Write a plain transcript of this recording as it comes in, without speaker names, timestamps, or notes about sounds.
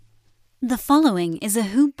The following is a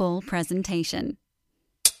Hoop Ball presentation.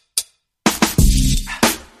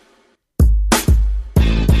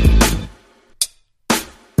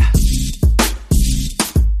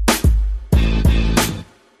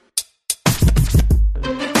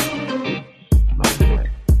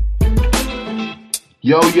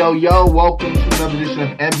 Yo, welcome to another edition of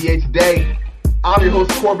NBA Today. I'm your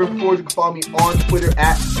host, Corbin Ford. You can follow me on Twitter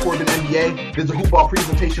at CorbinNBA. There's a Hoop Ball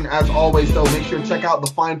presentation as always, so make sure to check out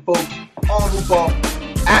the fine folks on Hoop Ball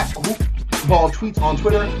at Hoop Ball Tweets on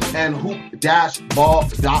Twitter and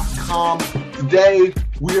hoop-ball.com. Today,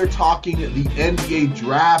 we are talking the NBA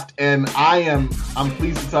draft, and I'm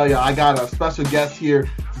pleased to tell you I got a special guest here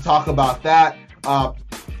to talk about that.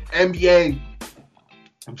 NBA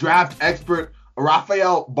draft expert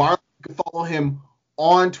Rafael Barlow. You can follow him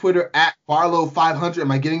on Twitter at Barlow500.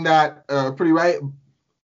 Am I getting that pretty right?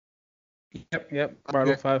 Yep.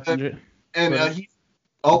 Barlow500. And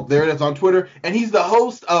there it is on Twitter. And he's the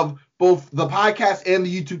host of both the podcast and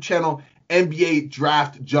the YouTube channel NBA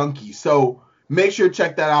Draft Junkie. So make sure to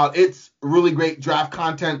check that out. It's really great draft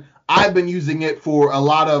content. I've been using it for a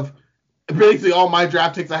lot of basically all my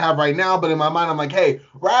draft picks I have right now. But in my mind, I'm like, hey,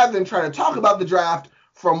 rather than trying to talk about the draft,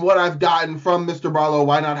 from what I've gotten from Mr. Barlow,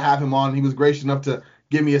 why not have him on? He was gracious enough to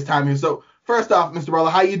give me his time here. So first off, Mr.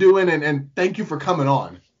 Barlow, how you doing? And thank you for coming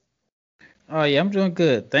on. Oh, yeah, I'm doing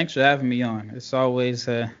good. Thanks for having me on. It's always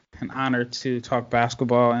an honor to talk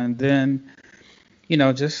basketball. And then,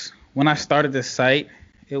 just when I started this site,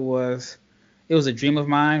 it was a dream of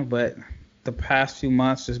mine. But the past few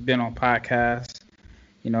months, just been on podcasts,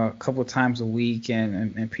 a couple of times a week,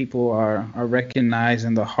 and people are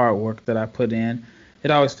recognizing the hard work that I put in. It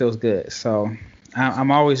always feels good. So I'm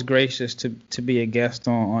always gracious to be a guest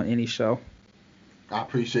on any show. I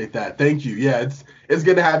appreciate that. Thank you. Yeah, it's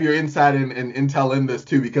good to have your insight and intel in this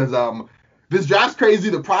too, because this draft's crazy.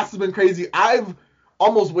 The process has been crazy. I've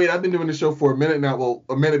been doing the show for a minute now. Well,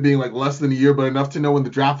 a minute being like less than a year, but enough to know when the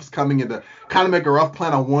draft was coming and to kind of make a rough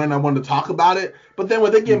plan on when I wanted to talk about it. But then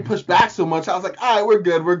with it getting pushed back so much, I was like, all right, we're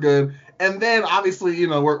good. And then obviously,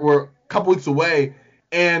 we're a couple weeks away.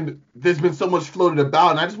 And there's been so much floated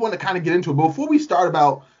about, and I just want to kind of get into it. But before we start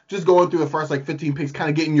about just going through the first 15 picks, kind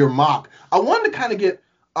of getting your mock, I wanted to kind of get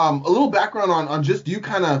a little background on just you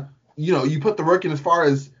kind of, you put the work in as far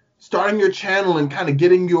as starting your channel and kind of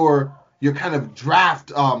getting your kind of draft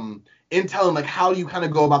intel and how do you kind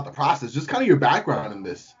of go about the process, just kind of your background in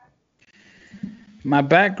this. My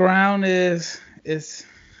background is it's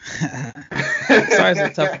always a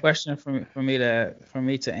tough question for me to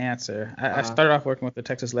answer. I started off working with the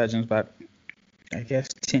Texas Legends about, I guess,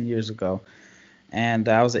 10 years ago, and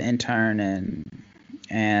I was an intern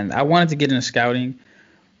and I wanted to get into scouting,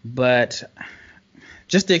 but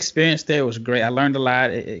just the experience there was great. I learned a lot.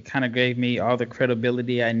 It kind of gave me all the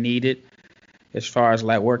credibility I needed as far as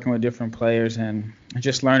working with different players and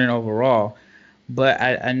just learning overall. But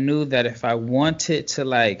I knew that if I wanted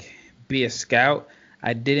to be a scout,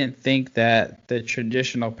 I didn't think that the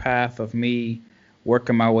traditional path of me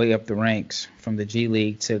working my way up the ranks from the G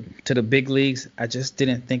League to the big leagues, I just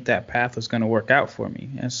didn't think that path was going to work out for me.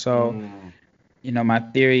 And so, my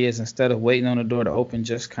theory is instead of waiting on the door to open,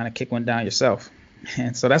 just kind of kick one down yourself.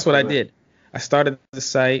 And so that's what I did. I started the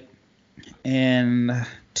site in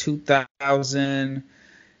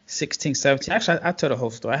 2016, 17. Actually, I told the whole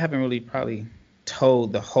story. I haven't really probably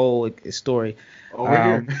told the whole story.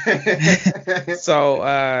 Over here.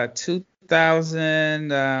 So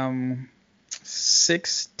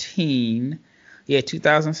 2016,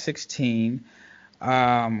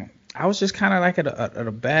 I was just kind of at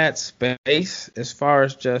a bad space as far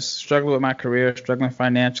as just struggling with my career, struggling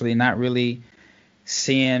financially, not really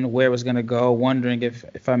seeing where it was going to go, wondering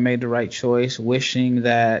if I made the right choice, wishing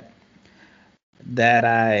that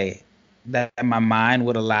my mind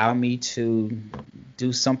would allow me to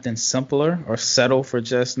do something simpler or settle for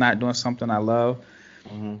just not doing something I love.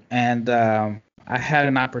 Mm-hmm. And I had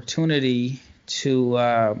an opportunity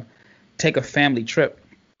to take a family trip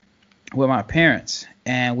with my parents,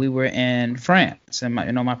 and we were in France, and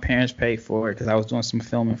my parents paid for it because I was doing some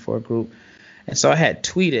filming for a group. And so I had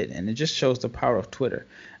tweeted, and it just shows the power of Twitter.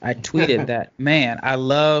 I tweeted that, man, I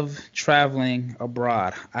love traveling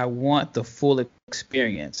abroad. I want the full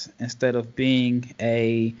experience instead of being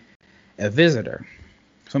a visitor.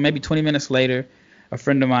 So maybe 20 minutes later, a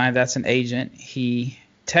friend of mine that's an agent, he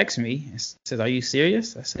texts me and says, "Are you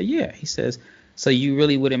serious?" I said, "Yeah." He says, "So you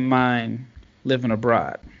really wouldn't mind living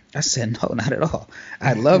abroad?" I said, "No, not at all.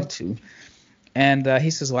 I'd love to." And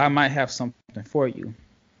he says, "Well, I might have something for you."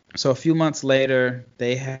 So a few months later,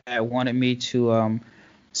 they had wanted me to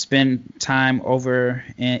spend time over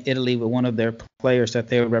in Italy with one of their players that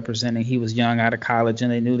they were representing. He was young out of college,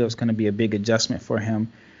 and they knew there was going to be a big adjustment for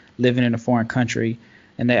him living in a foreign country.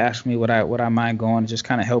 And they asked me would I mind going and just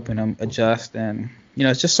kind of helping him adjust. And,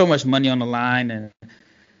 it's just so much money on the line. And,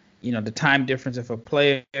 the time difference, if a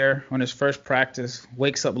player on his first practice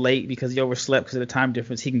wakes up late because he overslept because of the time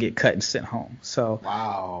difference, he can get cut and sent home. So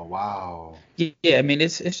wow. Yeah, I mean,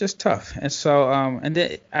 it's just tough. And so and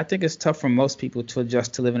then I think it's tough for most people to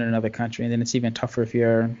adjust to living in another country. And then it's even tougher if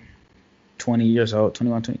you're 20 years old,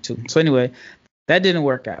 21, 22. So anyway, that didn't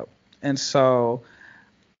work out. And so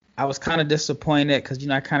I was kind of disappointed because,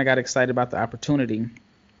 I kind of got excited about the opportunity.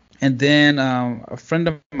 And then a friend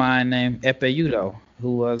of mine named Epe Udo,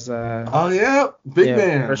 who was big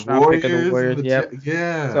man, first round pick of the Warriors.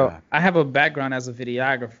 Yeah. So I have a background as a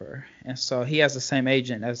videographer, and so he has the same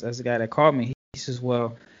agent as the guy that called me. He says,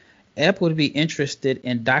 well, Ep would be interested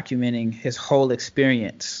in documenting his whole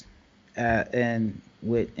experience in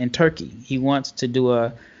Turkey. He wants to do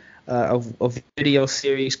a video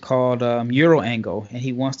series called Euro Angle, and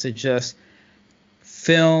he wants to just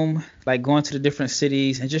film like going to the different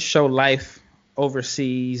cities and just show life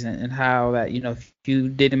overseas and how that if you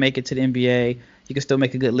didn't make it to the NBA, you can still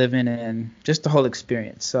make a good living and just the whole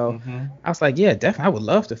experience. So I was like, yeah, definitely, I would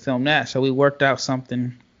love to film that. So we worked out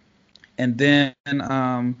something, and then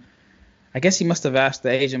I guess he must have asked, the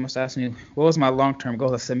agent must have asked me what was my long-term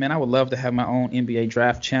goal. I said, man, I would love to have my own NBA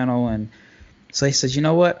draft channel. And so he says, you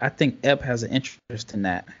know what, I think Ep has an interest in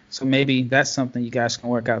that, so maybe that's something you guys can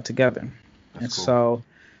work out together. That's cool. So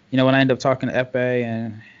when I ended up talking to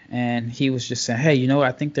Epe, and he was just saying, hey,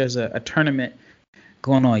 I think there's a tournament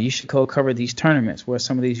going on. You should go cover these tournaments where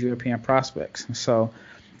some of these European prospects. And so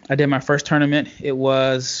I did my first tournament. It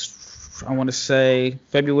was, I want to say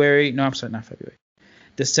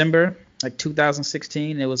December, like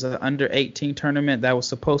 2016. It was an under 18 tournament that was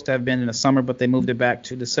supposed to have been in the summer, but they moved it back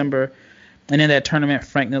to December. And in that tournament,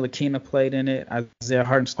 Frank Ntilikina played in it. Isaiah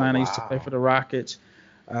Hartenstein, I used to play for the Rockets.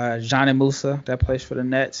 Johnny Musa, that plays for the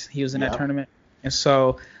Nets, he was in that tournament. And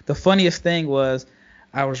so the funniest thing was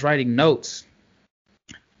I was writing notes,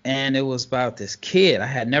 and it was about this kid. I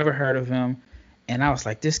had never heard of him, and I was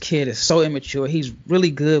like, this kid is so immature. He's really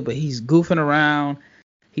good, but he's goofing around.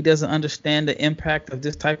 He doesn't understand the impact of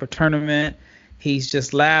this type of tournament. He's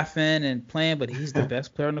just laughing and playing, but he's the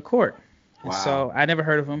best player on the court. Wow. And so I never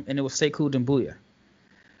heard of him, and it was Sekou Doumbouya.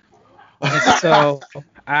 And so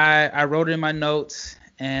I wrote it in my notes,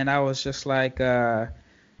 and I was just like,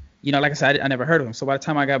 like I said, I never heard of him. So by the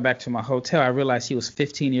time I got back to my hotel, I realized he was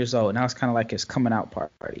 15 years old, and that was kind of like his coming out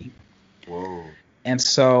party. Whoa. And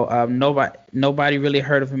so nobody really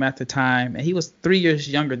heard of him at the time, and he was 3 years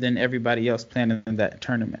younger than everybody else playing in that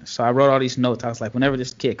tournament. So I wrote all these notes. I was like, whenever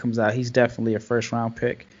this kid comes out, he's definitely a first-round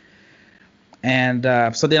pick. And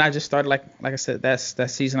so then I just started, like I said, that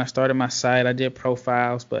season I started my site. I did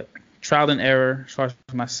profiles, but trial and error as far as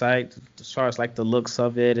my site, as far as like the looks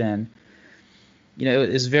of it, and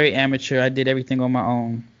it's very amateur. I did everything on my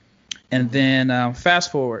own. And then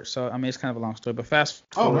fast forward. So I mean, it's kind of a long story, but fast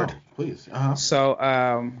forward. Oh no, please. So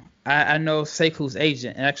I know Sekou's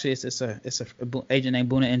agent, and actually it's a agent named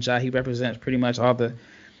Bouna N'Jah. He represents pretty much all the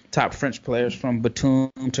top French players from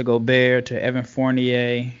Batum to Gobert to Evan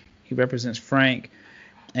Fournier. He represents Frank,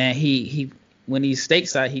 and he when he's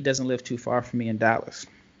stateside, he doesn't live too far from me in Dallas.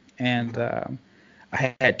 And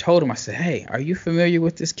I had told him, I said, hey, are you familiar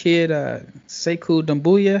with this kid, Sekou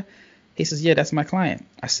Doumbouya? He says, yeah, that's my client.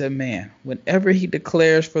 I said, man, whenever he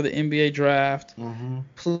declares for the NBA draft,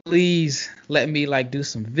 please let me do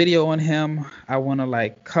some video on him. I want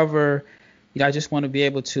to cover, I just want to be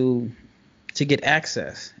able to get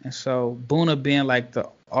access. And so Bouna, being the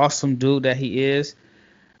awesome dude that he is,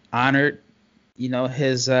 honored,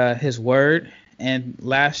 his word. And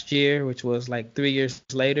last year, which was 3 years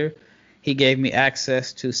later, he gave me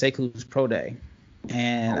access to Sekou's Pro Day.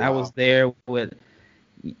 And I was there with,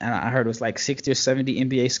 I heard it was 60 or 70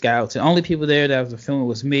 NBA scouts. The only people there that was filming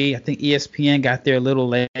was me. I think ESPN got there a little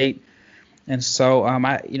late. And so,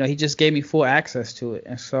 he just gave me full access to it.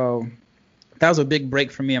 And so that was a big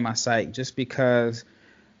break for me on my site, just because,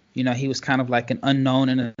 he was kind of an unknown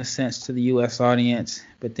in a sense to the U.S. audience.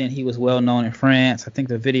 But then he was well known in France. I think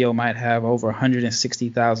the video might have over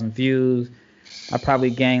 160,000 views. I probably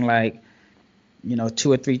gained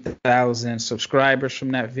 2,000 or 3,000 subscribers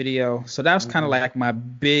from that video. So that was kind of my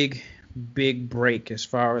big break as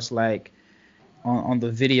far as on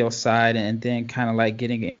the video side, and then kind of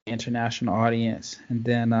getting an international audience. And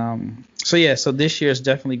then so this year has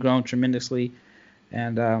definitely grown tremendously.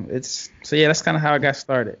 And that's kind of how I got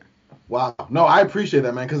started. Wow. No, I appreciate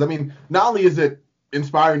that, man, because I mean, not only is it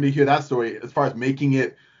inspiring to hear that story as far as making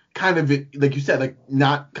it kind of, like you said, like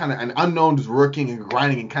not kind of an unknown, just working and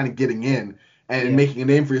grinding and kind of getting in and making a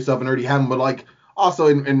name for yourself and already having, but like also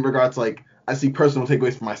in regards to like, I see personal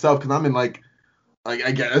takeaways for myself because I'm in like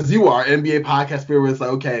I guess as you are, NBA podcast sphere where it's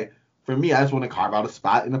like, okay, for me, I just want to carve out a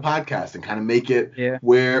spot in the podcast and kind of make it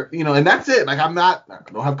where, and that's it. Like I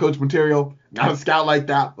don't have coach material, not a scout like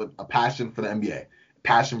that, but a passion for the NBA,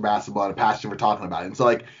 passion for basketball, and a passion for talking about it. And so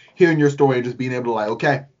like hearing your story and just being able to like,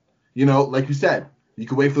 okay, like you said, you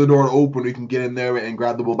can wait for the door to open, or you can get in there and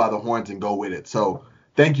grab the bull by the horns and go with it. So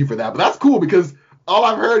thank you for that. But that's cool because all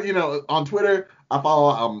I've heard, on Twitter, I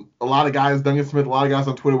follow a lot of guys, Duncan Smith, a lot of guys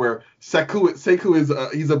on Twitter where Sekou is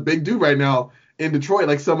he's a big dude right now in Detroit,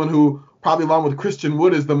 like someone who probably along with Christian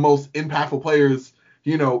Wood is the most impactful players,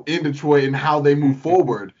 in Detroit and how they move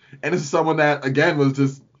forward. And this is someone that, again, was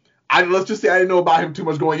just, let's just say I didn't know about him too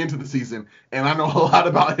much going into the season, and I know a lot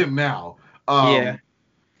about him now. So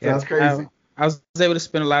that's crazy. I was able to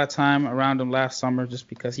spend a lot of time around him last summer just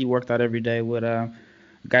because he worked out every day with a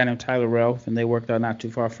guy named Tyler Relf, and they worked out not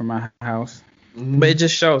too far from my house. Mm-hmm. But it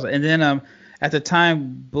just shows. And then at the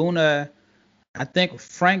time, Boona, I think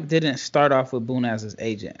Frank didn't start off with Boona as his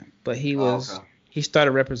agent, but he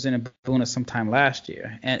started representing Boona sometime last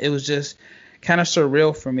year. And it was just kind of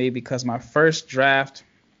surreal for me because my first draft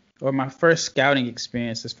or my first scouting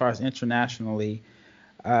experience as far as internationally,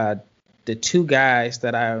 the two guys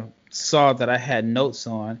that I saw that I had notes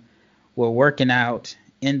on were working out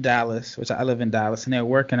in Dallas, which I live in Dallas, and they were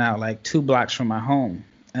working out like 2 blocks from my home.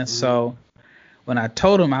 And so when I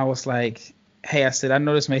told him, I was like, hey, I said, I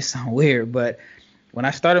know this may sound weird, but when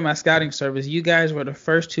I started my scouting service, you guys were the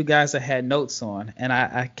first 2 guys I had notes on. And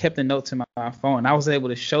I kept the notes in my phone. I was able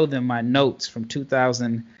to show them my notes from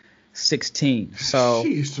 2016. So,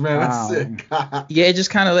 jeez, man, that's sick. Yeah, it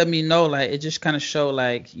just kind of let me know, like, it just kind of showed,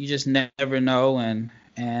 like, you just never know. And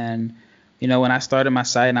when I started my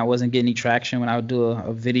site and I wasn't getting any traction, when I would do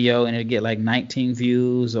a video and it'd get like 19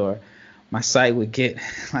 views, or my site would get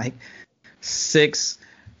like six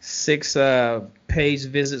page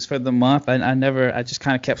visits for the month, I just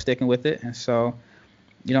kind of kept sticking with it. And so,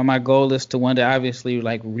 my goal is to one day obviously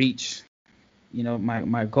like reach,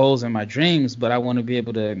 my goals and my dreams, but I want to be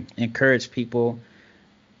able to encourage people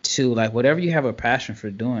to, like, whatever you have a passion for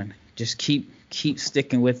doing, just keep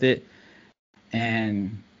sticking with it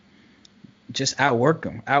and just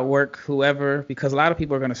outwork whoever, because a lot of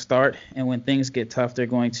people are going to start, and when things get tough, they're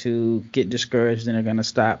going to get discouraged and they're going to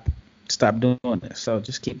stop doing it. So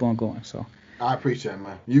just keep on going. So I appreciate it,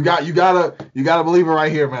 man. You gotta believe it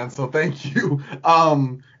right here, man. So thank you.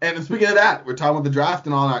 And speaking of that, we're talking about the draft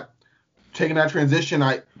and all that, taking that transition.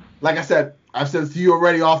 Like I said, I've said this to you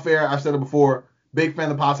already off air. I've said it before. Big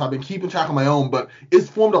fan of the podcast. I've been keeping track of my own, but it's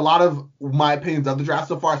formed a lot of my opinions of the draft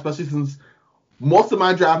so far, especially since most of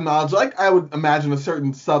my draft knowledge, like I would imagine a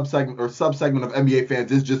certain subsegment of NBA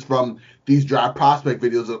fans, is just from these draft prospect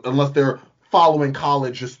videos, unless they're following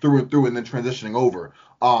college just through and through and then transitioning over.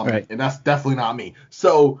 Right. And that's definitely not me.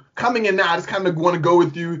 So coming in now, I just kind of want to go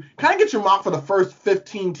with you, kind of get your mock for the first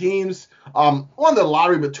 15 teams. One, the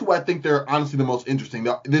lottery, but 2, I think they're honestly the most interesting.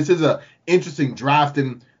 This is a interesting draft,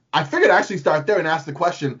 and I figured I'd actually start there and ask the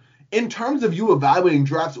question, in terms of you evaluating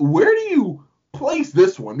drafts, where do you place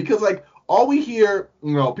this one? Because, like, all we hear,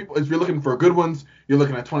 people, if you're looking for good ones, you're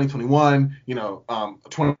looking at 2021,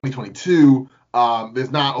 2022.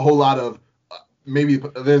 There's not a whole lot of, maybe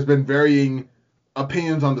there's been varying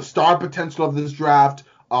opinions on the star potential of this draft,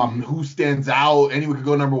 who stands out. Anyone could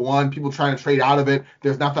go number 1. People trying to trade out of it.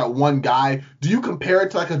 There's not that one guy. Do you compare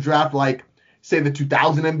it to like a draft like, say, the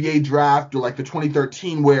 2000 NBA draft or like the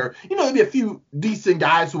 2013 where, there'll be a few decent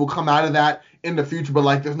guys who will come out of that in the future, but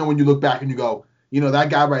like there's no one you look back and you go, that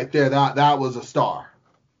guy right there, that was a star.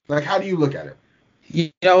 Like, how do you look at it?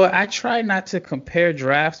 I try not to compare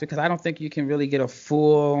drafts because I don't think you can really get a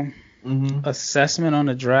full assessment on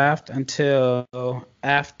the draft until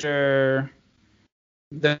after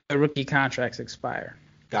the rookie contracts expire.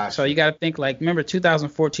 Gotcha. So you got to think, like, remember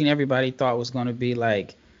 2014, everybody thought was going to be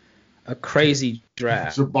like a crazy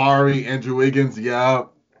draft. Jabari, Andrew Wiggins, yeah.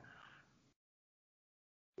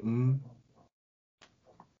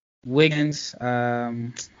 Wiggins,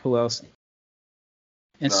 who else?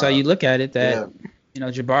 And so you look at it that,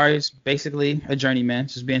 Jabari's basically a journeyman,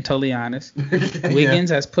 just being totally honest. Wiggins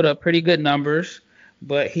has put up pretty good numbers,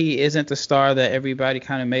 but he isn't the star that everybody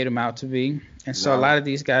kind of made him out to be. And so a lot of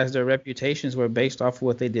these guys, their reputations were based off of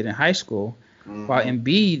what they did in high school. While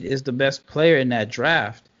Embiid is the best player in that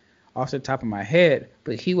draft, off the top of my head,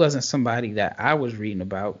 but he wasn't somebody that I was reading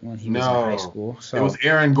about when he was in high No. school. So It was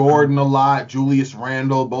Aaron Gordon a lot, Julius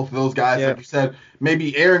Randle, both of those guys. yeah, Like you said,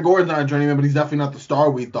 maybe Aaron Gordon's not a journeyman, but he's definitely not the star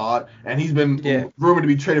we thought. And he's been yeah, rumored to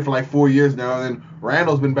be traded for like 4 years now. And then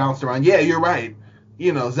Randle's been bounced around. Yeah, you're right.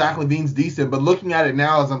 Zach LaVine's decent, but looking at it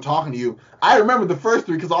now as I'm talking to you, I remember the first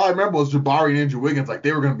three because all I remember was Jabari and Andrew Wiggins. Like,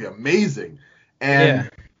 they were going to be amazing. yeah.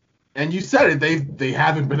 And you said it, they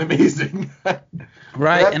haven't been amazing.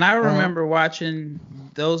 Right, and I remember watching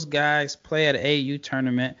those guys play at an AAU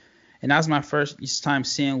tournament, and that was my first time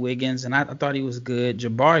seeing Wiggins, and I thought he was good.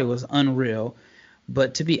 Jabari was unreal,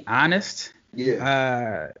 but to be honest,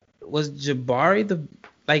 was Jabari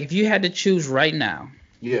if you had to choose right now,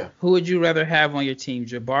 who would you rather have on your team,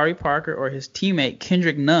 Jabari Parker or his teammate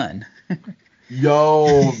Kendrick Nunn?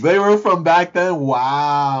 Yo, they were from back then.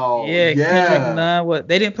 Wow. Yeah. Kendrick Nunn.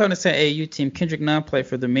 They didn't play on the same AAU team. Kendrick Nunn played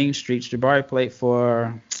for the Mean Streets. Jabari played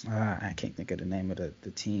for I can't think of the name of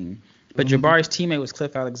the team. But Jabari's teammate was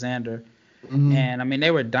Cliff Alexander. And I mean,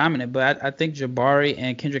 they were dominant. But I think Jabari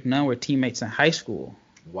and Kendrick Nunn were teammates in high school.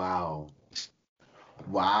 Wow,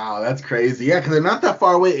 that's crazy. Yeah, because they're not that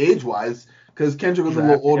far away age-wise. Because Kendrick was a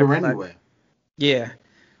little older anyway. Yeah.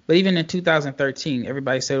 But even in 2013,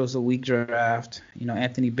 everybody said it was a weak draft.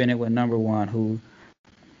 Anthony Bennett went number 1, who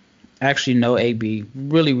actually know AB.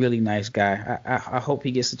 Really, really nice guy. I hope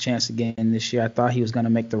he gets a chance again this year. I thought he was going to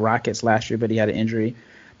make the Rockets last year, but he had an injury.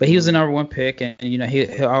 But he was the number 1 pick, and,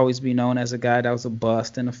 he'll always be known as a guy that was a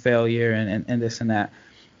bust and a failure and this and that.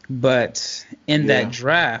 But in that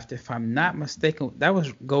draft, if I'm not mistaken,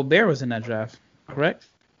 Gobert was in that draft, correct?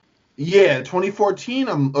 Yeah,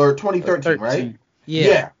 2014 or 2013, right?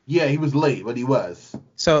 Yeah, he was late, but he was.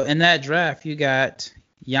 So in that draft, you got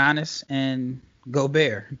Giannis and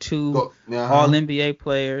Gobert, two All-NBA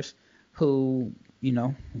players who,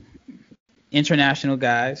 international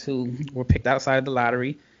guys who were picked outside of the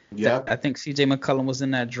lottery. Yeah. I think C.J. McCollum was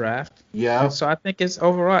in that draft. Yeah. So I think it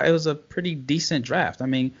was a pretty decent draft. I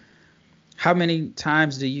mean, how many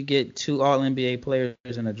times do you get 2 All-NBA players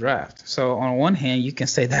in a draft? So on one hand, you can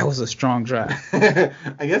say that was a strong draft. I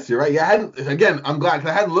guess you're right. Yeah, I'm glad because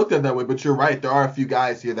I hadn't looked at it that way, but you're right. There are a few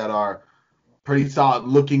guys here that are pretty solid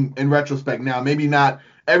looking in retrospect now. Maybe not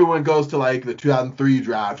everyone goes to like the 2003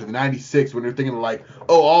 draft or the 96 when they're thinking of like,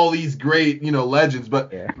 oh, all these great, legends.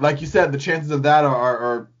 But like you said, the chances of that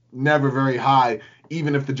are never very high.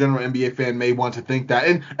 Even if the general NBA fan may want to think that.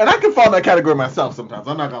 And I can fall in that category myself sometimes.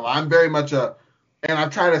 I'm not going to lie. I'm very much and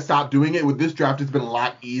I've tried to stop doing it. With this draft, it's been a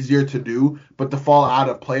lot easier to do, but to fall out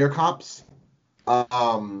of player comps.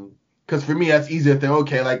 Because for me, that's easier to think,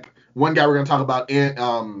 okay, like one guy we're going to talk about,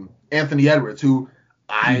 Anthony Edwards, who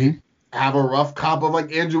I have a rough comp of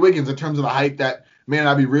like Andrew Wiggins in terms of the hype that may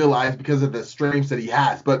not be realized because of the strengths that he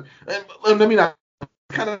has. But let me not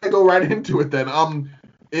kind of go right into it then.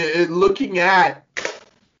 Looking at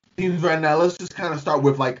teams right now, let's just kind of start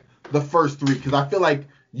with like the first 3 because I feel like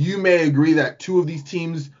you may agree that 2 of these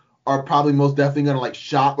teams are probably most definitely going to like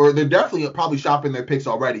shop, or they're definitely probably shopping their picks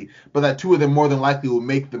already, but that 2 of them more than likely will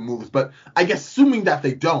make the moves. But I guess assuming that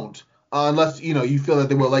they don't, unless you feel that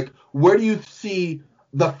they will, like where do you see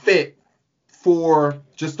the fit for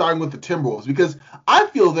just starting with the Timberwolves? Because I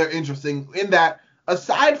feel they're interesting in that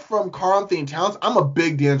aside from Karl-Anthony Towns, I'm a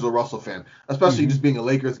big D'Angelo Russell fan, especially just being a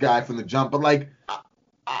Lakers guy from the jump. But like,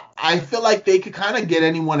 I feel like they could kind of get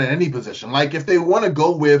anyone at any position. Like if they want to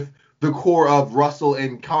go with the core of Russell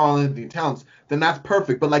and Karl-Anthony Towns, then that's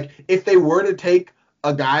perfect. But like if they were to take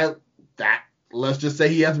a guy that, let's just say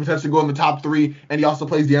he has the potential to go in the top 3 and he also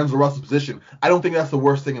plays D'Angelo Russell's position, I don't think that's the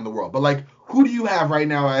worst thing in the world. But like, who do you have right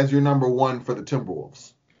now as your number 1 for the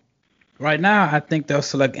Timberwolves? Right now, I think they'll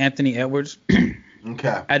select Anthony Edwards.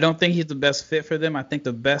 Okay. I don't think he's the best fit for them. I think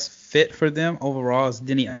the best fit for them overall is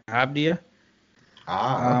Denny Avdia.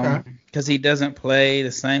 Okay. Because he doesn't play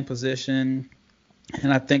the same position,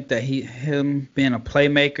 and I think that him being a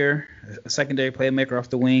playmaker, a secondary playmaker off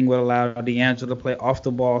the wing, would allow D'Angelo to play off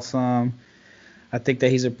the ball some. I think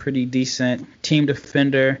that he's a pretty decent team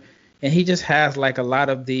defender, and he just has like a lot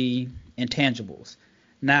of the intangibles.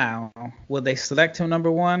 Now, will they select him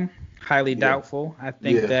number 1? Highly doubtful. I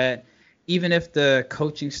think that even if the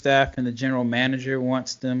coaching staff and the general manager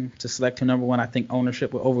wants them to select him number 1, I think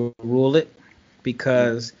ownership will overrule it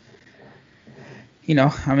because,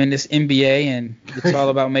 I'm in this NBA and it's all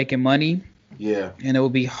about making money. Yeah. And it will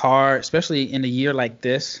be hard, especially in a year like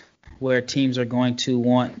this where teams are going to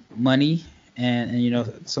want money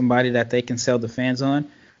and somebody that they can sell the fans on.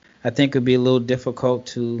 I think it would be a little difficult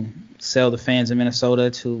to sell the fans in Minnesota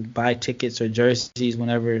to buy tickets or jerseys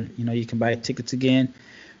whenever, you can buy tickets again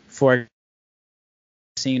for a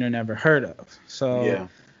seen or never heard of. So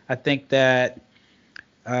I think that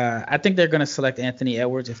they're going to select Anthony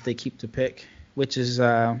Edwards if they keep the pick, which is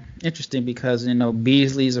interesting because Malik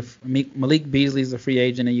Beasley's a free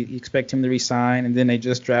agent and you expect him to resign, and then they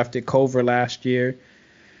just drafted Culver last year,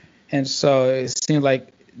 and so it seems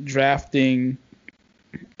like drafting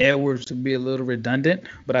Edwards would be a little redundant,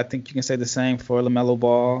 but I think you can say the same for LaMelo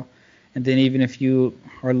Ball. And then even if you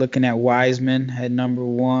are looking at Wiseman at number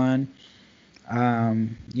 1,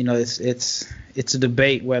 it's a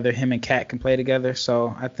debate whether him and Cat can play together.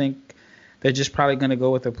 So I think they're just probably going to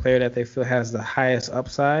go with a player that they feel has the highest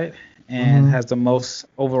upside and has the most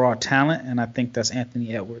overall talent, and I think that's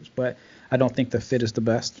Anthony Edwards. But I don't think the fit is the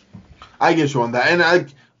best. I get you on that.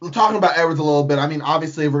 And talking about Edwards a little bit, I mean,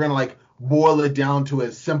 obviously, if we're going to boil it down to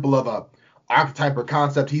as simple of a archetype or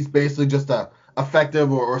concept, he's basically just a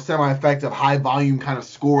effective or semi-effective high volume kind of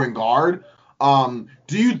scoring guard. Do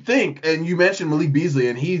you think, and you mentioned Malik Beasley,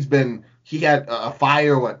 and he had a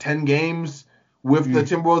fire 10 games with the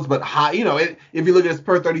Timberwolves, but high, if you look at his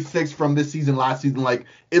per 36 from this season, last season,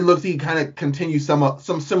 it looks he kind of continues some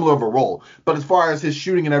similar of a role. But as far as his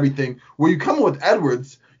shooting and everything, where you come with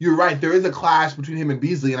Edwards, you're right, there is a clash between him and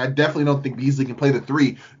Beasley, and I definitely don't think Beasley can play the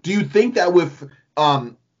 3. Do you think that with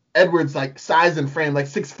Edwards size and frame,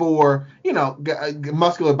 6'4",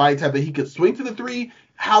 muscular body type, that he could swing to the 3?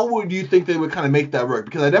 How would you think they would kind of make that work?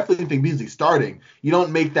 Because I definitely think Beasley's starting. You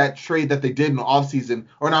don't make that trade that they did in the offseason,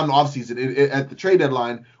 or not in the offseason, at the trade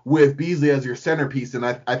deadline with Beasley as your centerpiece, and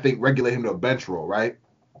I think regulate him to a bench role, right?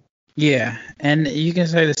 Yeah, and you can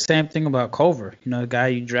say the same thing about Culver. The guy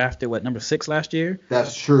you drafted, number 6 last year?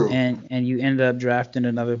 That's true. And you end up drafting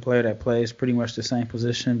another player that plays pretty much the same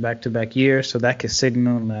position back-to-back years, so that could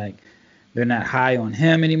signal they're not high on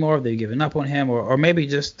him anymore, they've given up on him, or maybe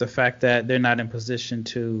just the fact that they're not in position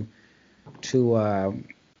to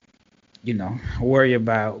worry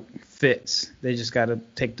about fits. They just got to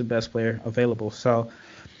take the best player available. So,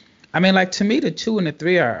 I mean, to me, the 2 and the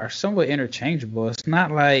 3 are somewhat interchangeable. It's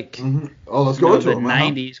not like let's go to the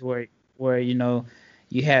 90s where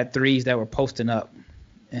you had 3s that were posting up.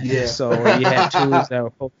 Yeah. So you had 2s that were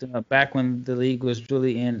posting up back when the league was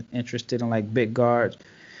really interested in big guards.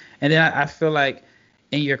 And then I feel like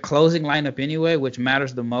in your closing lineup anyway, which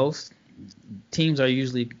matters the most, teams are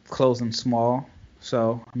usually closing small.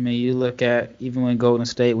 So, I mean, you look at even when Golden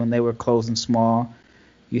State, when they were closing small,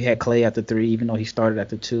 you had Klay at the 3, even though he started at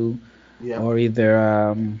the 2. Yeah. Or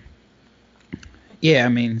either,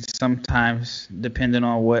 sometimes depending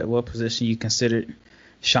on what position you considered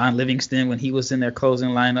Sean Livingston when he was in their closing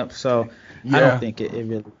lineup. So, I don't think it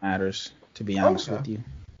really matters, to be honest with you.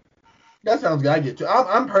 That sounds good. I get you.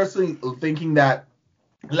 I'm personally thinking that,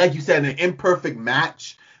 like you said, an imperfect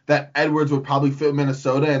match, that Edwards would probably fit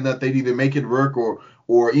Minnesota and that they'd either make it work or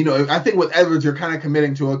I think with Edwards, you're kind of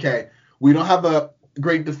committing to, okay, we don't have a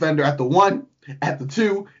great defender at the 1, at the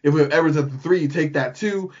 2. If we have Edwards at the 3, you take that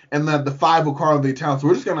 2, and then the 5 will carve the talent. So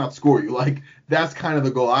we're just going to outscore you. That's kind of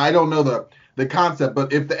the goal. I don't know the concept,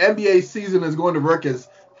 but if the NBA season is going to work as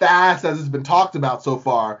fast as it's been talked about so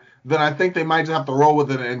far, then I think they might just have to roll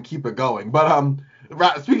with it and keep it going. But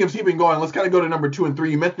speaking of keeping going, let's kind of go to number 2 and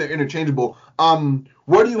 3. You mentioned they're interchangeable.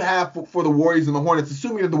 What do you have for the Warriors and the Hornets,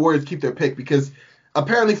 assuming that the Warriors keep their pick? Because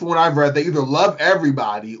apparently, from what I've read, they either love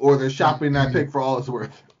everybody or they're shopping that pick for all it's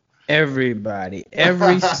worth. Everybody.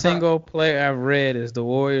 Every single player I've read is the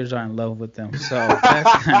Warriors are in love with them. So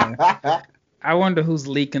that's kind of... I wonder who's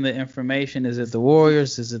leaking the information. Is it the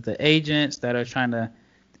Warriors? Is it the agents that are trying to...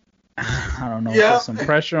 I don't know, put some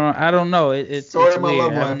pressure on. I don't know. It's weird. We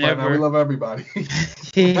love everybody.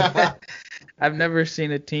 Yeah, I've never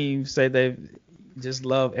seen a team say they just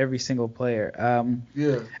love every single player.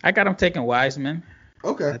 I got him taking Wiseman.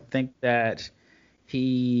 Okay. I think that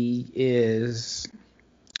he is.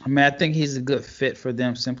 I think he's a good fit for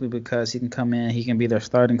them simply because he can come in. He can be their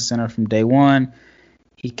starting center from day one.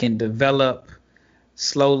 He can develop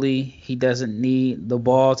slowly. He doesn't need the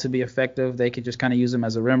ball to be effective. They could just kind of use him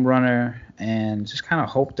as a rim runner and just kind of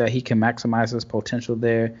hope that he can maximize his potential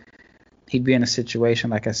there. He'd be in a situation,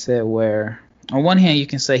 like I said, where on one hand you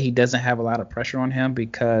can say he doesn't have a lot of pressure on him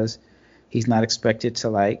because he's not expected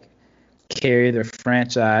to carry their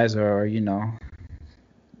franchise or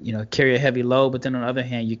carry a heavy load. But then on the other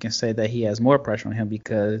hand, you can say that he has more pressure on him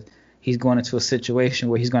because he's going into a situation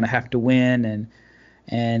where he's going to have to win and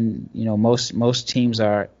most teams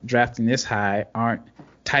are drafting this high aren't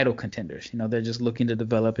title contenders. They're just looking to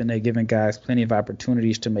develop and they're giving guys plenty of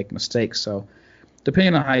opportunities to make mistakes. So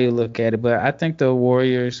depending on how you look at it, but I think the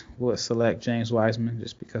Warriors will select James Wiseman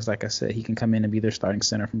just because, like I said, he can come in and be their starting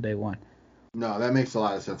center from day one. No, that makes a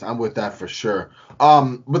lot of sense. I'm with that for sure.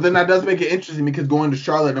 But then that does make it interesting because going to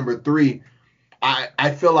Charlotte, number 3,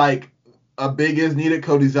 I feel like a big is needed.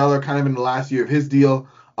 Cody Zeller kind of in the last year of his deal.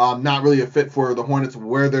 Not really a fit for the Hornets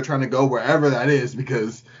where they're trying to go, wherever that is,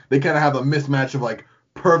 because they kind of have a mismatch of like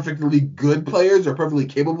perfectly good players or perfectly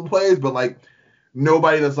capable players, but like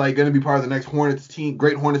nobody that's like going to be part of the next Hornets team,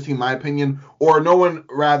 great Hornets team, in my opinion, or no one,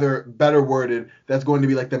 rather better worded, that's going to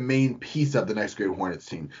be like the main piece of the next great Hornets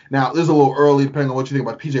team. Now, this is a little early, depending on what you think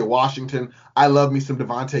about PJ Washington. I love me some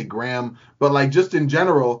Devontae Graham, but like just in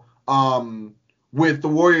general, with the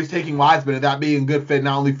Warriors taking Wiseman and that being a good fit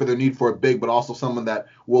not only for their need for a big, but also someone that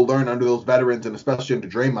will learn under those veterans and especially under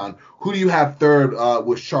Draymond, who do you have third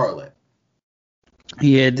with Charlotte?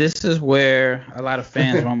 Yeah, this is where a lot of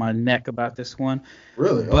fans are on my neck about this one.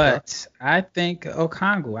 Really? But I think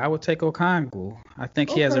Okongwu. I would take Okongwu. I think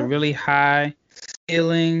he has a really high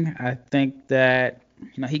ceiling. I think that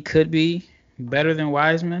he could be better than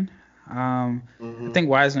Wiseman. I think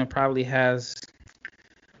Wiseman probably has.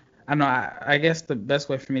 I don't know. I guess the best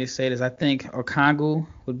way for me to say it is I think Okongwu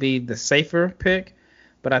would be the safer pick,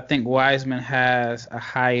 but I think Wiseman has a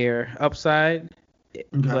higher upside. Okay.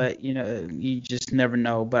 But you just never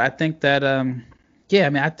know. But I think that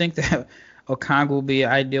I think that Okongwu will be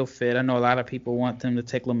an ideal fit. I know a lot of people want them to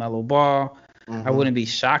take LaMelo Ball. I wouldn't be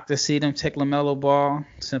shocked to see them take LaMelo Ball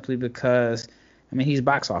simply because he's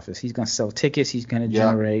box office. He's gonna sell tickets. He's gonna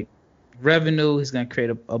generate revenue. He's gonna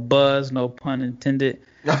create a buzz, no pun intended,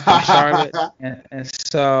 in Charlotte. and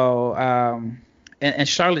so and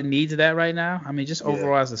Charlotte needs that right now. Just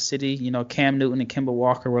overall as a city, Cam Newton and Kemba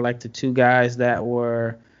Walker were like the two guys that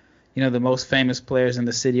were, the most famous players in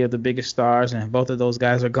the city, or the biggest stars, and both of those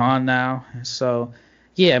guys are gone now. And so,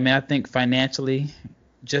 I think financially,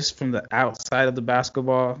 just from the outside of the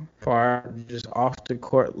basketball part, just off the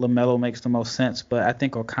court, LaMelo makes the most sense. But I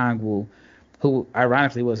think Okongwu, who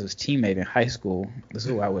ironically was his teammate in high school, is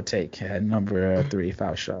who I would take at number 3 if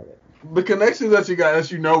I was Charlotte. The connections that you got,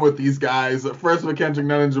 as with these guys, first with Kendrick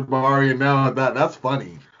Nunn and Jabari, and now that's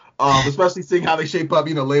funny. Especially seeing how they shape up,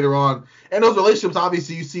 later on. And those relationships,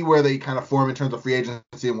 obviously, you see where they kind of form in terms of free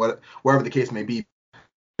agency and wherever the case may be.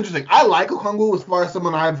 Interesting. I like Okongwu as far as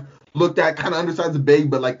someone I've looked at, kind of undersized and big,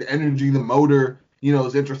 but like the energy, the motor,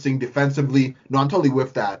 is interesting defensively. No, I'm totally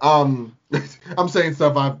with that. I'm saying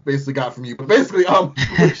stuff I've basically got from you, but basically,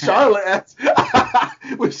 with Charlotte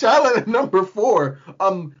at number 4,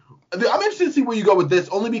 I'm interested to see where you go with this,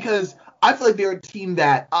 only because I feel like they're a team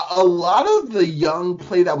that a lot of the young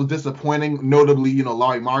play that was disappointing, notably,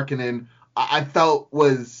 Lauri Markkanen, I felt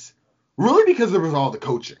was really because there was all the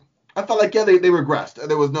coaching. I felt like, they regressed.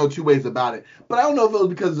 There was no two ways about it. But I don't know if it was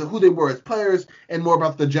because of who they were as players and more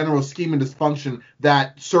about the general scheme and dysfunction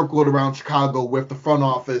that circled around Chicago with the front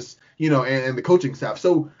office, and the coaching staff.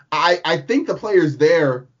 So I think the players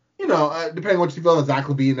there, depending on what you feel about Zach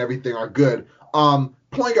LaVine and everything, are good.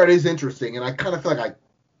 Point guard is interesting, and I kind of feel like I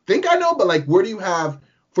think I know, but like, where do you have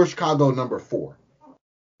for Chicago number 4?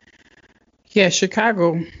 Yeah,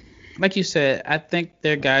 Chicago, like you said, I think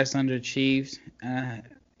their guys underachieved.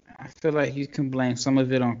 I feel like you can blame some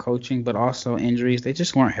of it on coaching, but also injuries. They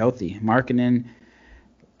just weren't healthy. Markkanen,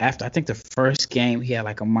 after I think the first game, he had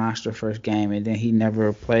like a monster first game, and then he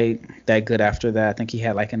never played that good after that. I think he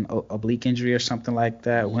had like an oblique injury or something like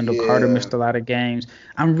that. Wendell Carter missed a lot of games.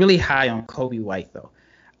 I'm really high on Kobe White, though.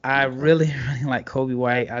 I really, really like Kobe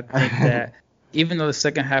White. I think that even though the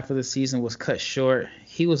second half of the season was cut short,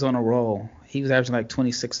 he was on a roll. He was averaging like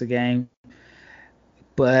 26 a game.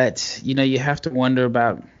 But, you have to wonder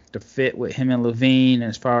about the fit with him and LaVine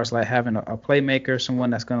as far as like having a playmaker, someone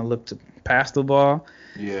that's going to look to pass the ball.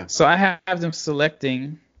 Yeah. So I have them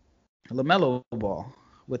selecting LaMelo Ball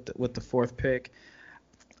with the 4th pick.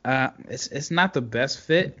 It's not the best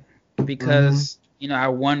fit because, I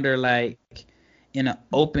wonder like in an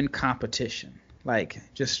open competition, like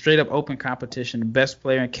just straight up open competition, the best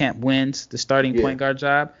player in camp wins the starting point guard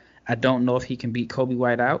job. I don't know if he can beat Kobe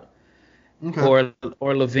White out or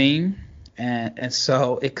LaVine. And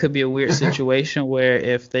so it could be a weird situation where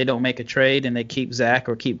if they don't make a trade and they keep Zach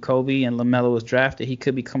or keep Kobe and LaMelo is drafted, he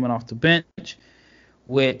could be coming off the bench,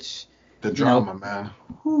 which the drama, man.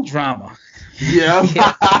 Drama. Yeah.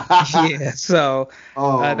 Yeah. So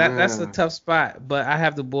that's a tough spot, but I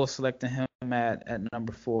have the Bulls selecting him at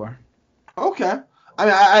number 4. Okay.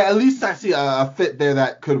 I at least I see a fit there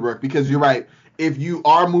that could work because you're right. If you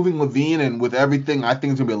are moving LaVine and with everything, I think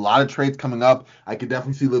there's going to be a lot of trades coming up. I could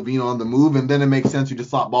definitely see LaVine on the move, and then it makes sense you just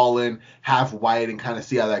slot Ball in, have White, and kind of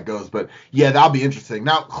see how that goes. But, yeah, that'll be interesting.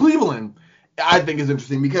 Now, Cleveland, I think, is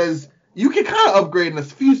interesting because you can kind of upgrade in a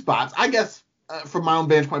few spots. I guess from my own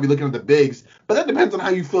vantage point, I'd be looking at the bigs, but that depends on how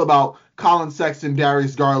you feel about Colin Sexton,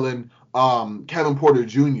 Darius Garland, Kevin Porter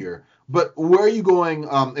Jr. But where are you going?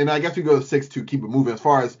 And I guess we go to 6 to keep it moving as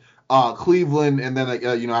far as Cleveland and then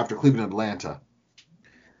after Cleveland, Atlanta.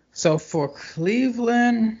 So for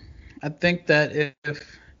Cleveland, I think that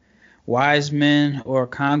if Wiseman or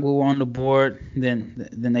Kongwu were on the board, then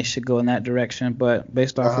they should go in that direction. But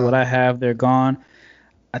based off of what I have, they're gone.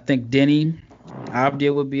 I think Denny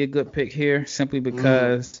Avdia would be a good pick here, simply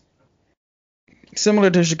because similar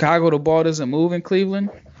to Chicago, the ball doesn't move in Cleveland.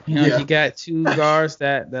 You got two guards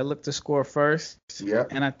that look to score first. Yeah.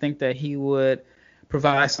 And I think that he would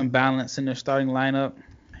provide some balance in their starting lineup.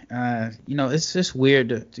 It's just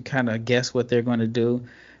weird to kind of guess what they're going to do,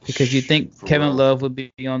 because you think Kevin Love would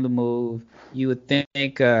be on the move. You would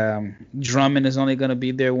think Drummond is only going to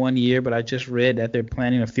be there 1 year, but I just read that they're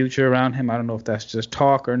planning a future around him. I don't know if that's just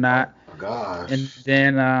talk or not. Oh, gosh. And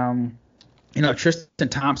then, Tristan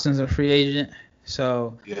Thompson's a free agent.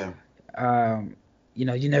 So, you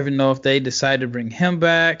never know if they decide to bring him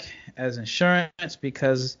back as insurance,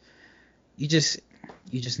 because you just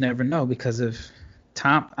never know because of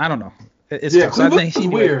Tom. I don't know. Cleveland's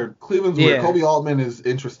weird. Cleveland's weird. Kobe Altman is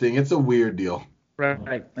interesting. It's a weird deal.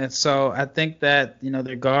 Right. And so I think that,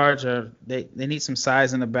 their guards they need some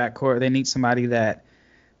size in the backcourt. They need somebody that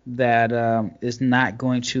is not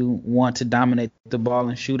going to want to dominate the ball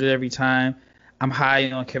and shoot it every time. I'm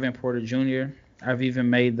high on Kevin Porter Jr. I've even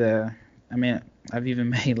made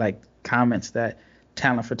like comments that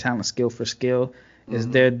talent for talent, skill for skill. Is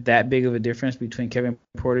there that big of a difference between Kevin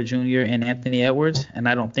Porter Jr. and Anthony Edwards? And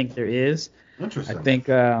I don't think there is. Interesting. I think,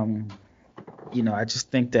 I just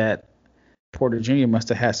think that Porter Jr. must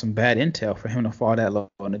have had some bad intel for him to fall that low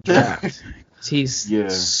on the draft. He's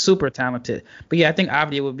super talented. But I think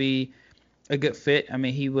Avdia would be a good fit. I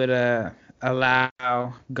mean, he would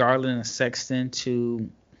allow Garland and Sexton to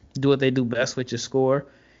do what they do best, which is score.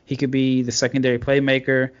 He could be the secondary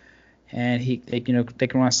playmaker, and they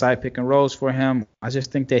can run side pick and rolls for him. I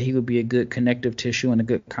just think that he would be a good connective tissue and a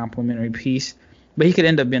good complementary piece. But he could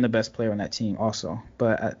end up being the best player on that team also.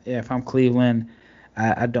 But if I'm Cleveland,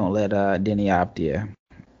 I don't let Denny Avdia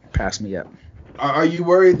pass me up. Are you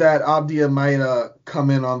worried that Avdia might come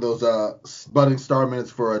in on those budding star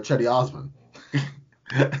minutes for Chetty Osman?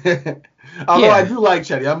 Although I do like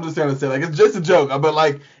Chetty. I'm just trying to say, it's just a joke.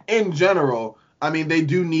 But, in general, I mean, they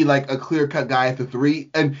do need, a clear-cut guy at the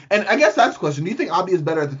 3. And I guess that's the question. Do you think Avdia is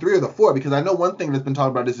better at the 3 or the 4? Because I know one thing that's been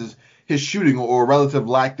talked about is his shooting or relative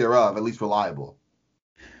lack thereof, at least reliable.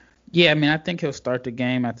 Yeah, I mean, I think he'll start the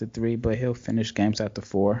game at the 3, but he'll finish games at the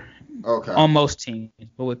 4. Okay. On most teams.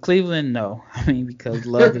 But with Cleveland, no. I mean, because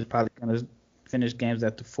Love is probably going to finish games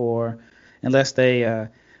at the 4 unless they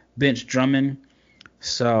bench Drummond.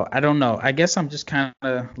 So, I don't know. I guess I'm just kind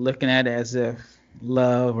of looking at it as if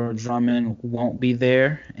Love or Drummond won't be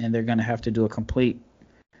there, and they're going to have to do a complete,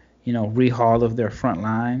 rehaul of their front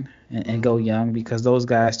line and go young, because those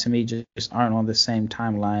guys to me just aren't on the same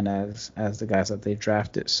timeline as the guys that they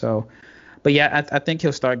drafted. So, but I think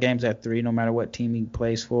he'll start games at 3 no matter what team he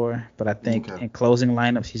plays for. But I think in closing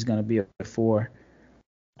lineups he's going to be a 4.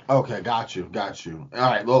 Okay, got you. All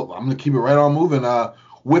right, well, I'm going to keep it right on moving.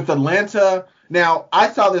 With Atlanta, now I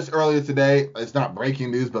saw this earlier today. It's not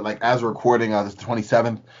breaking news, but as we're recording on this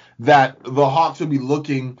 27th, that the Hawks would be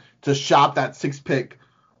looking to shop that 6th pick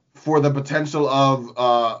for the potential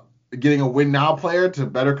of getting a win now player to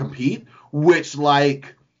better compete, which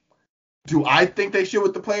do I think they should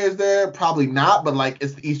with the players there? Probably not, but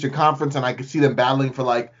it's the Eastern Conference, and I could see them battling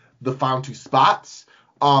for the final 2 spots.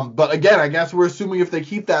 But again, I guess we're assuming if they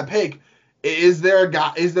keep that pick, is there a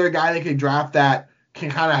guy they can draft that can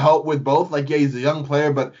kind of help with both? He's a young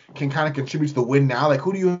player, but can kind of contribute to the win now.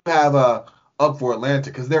 Who do you have up for Atlanta?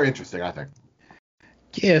 Because they're interesting, I think.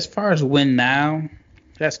 Yeah, as far as win now,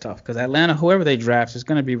 that's tough, because Atlanta, whoever they draft, is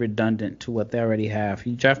going to be redundant to what they already have.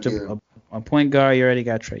 You draft a point guard, you already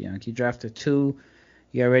got Trae Young. You draft a 2,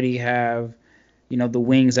 you already have, the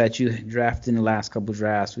wings that you drafted in the last couple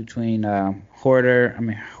drafts between Horder,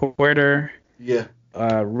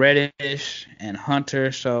 Reddish, and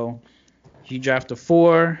Hunter. So you draft a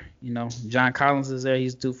 4, John Collins is there.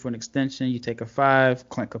 He's due for an extension. You take a 5,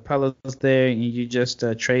 Clint Capella's there, and you just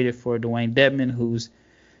traded for Dwayne Dedman, who's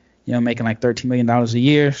making $13 million a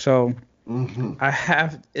year. So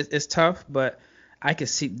it's tough, but I could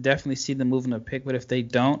definitely see them moving a pick. But if they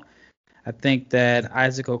don't, I think that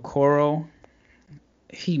Isaac Okoro,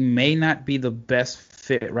 he may not be the best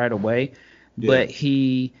fit right away, but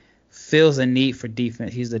he feels a need for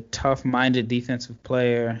defense. He's a tough-minded defensive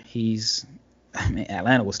player.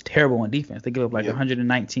 Atlanta was terrible on defense. They give up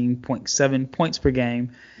 119.7 points per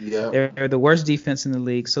game. Yeah. They're the worst defense in the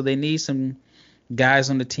league, so they need some guys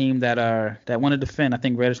on the team that want to defend. I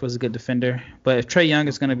think Reddish was a good defender, but if Trae Young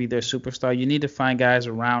is going to be their superstar, you need to find guys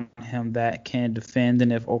around him that can defend.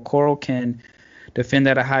 And if Okoro can defend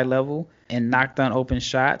at a high level and knock down open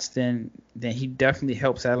shots, then he definitely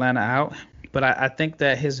helps Atlanta out. But I think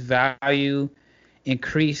that his value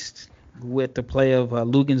increased with the play of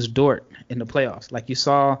Luguentz Dort in the playoffs. Like you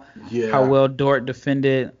saw how well Dort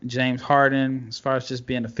defended James Harden as far as just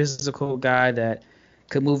being a physical guy that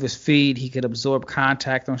could move his feet. He could absorb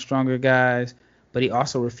contact on stronger guys, but he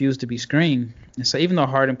also refused to be screened. And so even though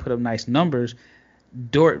Harden put up nice numbers,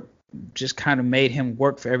 Dort just kind of made him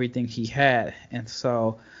work for everything he had. And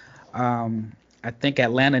so I think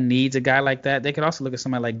Atlanta needs a guy like that. They could also look at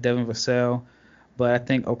somebody like Devin Vassell, but I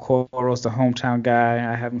think Okoro's the hometown guy.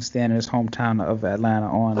 I have him staying in his hometown of Atlanta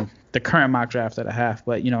on the current mock draft that I have.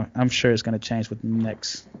 But, I'm sure it's going to change within the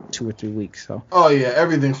next 2 or 3 weeks. So. Oh, yeah,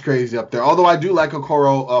 everything's crazy up there. Although I do like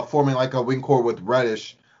Okoro forming like a wing core with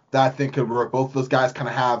Reddish that I think could work. Both of those guys kind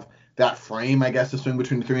of have that frame, I guess, to swing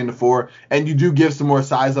between the 3 and the 4. And you do give some more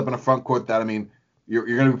size up in the front court that, you're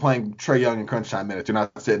going to be playing Trae Young in crunch time minutes. You're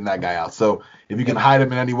not sitting that guy out. So if you can hide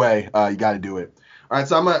him in any way, you got to do it. All right,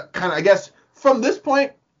 so I'm going to kind of, I guess, from this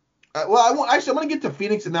point, I'm going to get to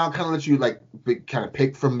Phoenix and now kind of let you, kind of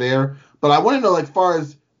pick from there. But I want to know, as far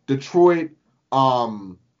as Detroit,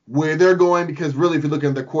 where they're going, because really, if you look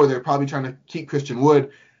at the core, they're probably trying to keep Christian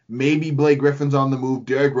Wood. Maybe Blake Griffin's on the move.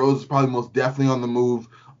 Derrick Rose is probably most definitely on the move.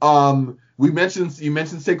 You mentioned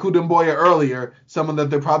Sekou Doumbouya earlier, someone that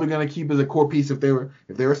they're probably going to keep as a core piece if they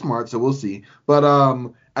were smart. So we'll see. But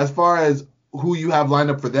as far as who you have lined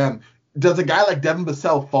up for them, does a guy like Devin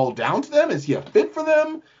Vassell fall down to them? Is he a fit for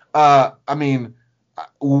them?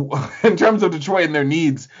 In terms of Detroit and their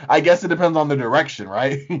needs, I guess it depends on the direction,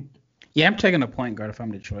 right? Yeah, I'm taking a point guard if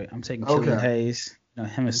I'm Detroit. I'm taking Killian Hayes.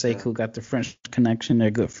 Him and Sekou got the French connection.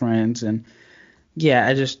 They're good friends. And, yeah,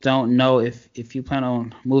 I just don't know if you plan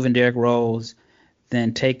on moving Derrick Rose,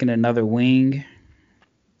 then taking another wing,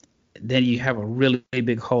 then you have a really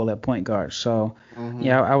big hole at point guard. So,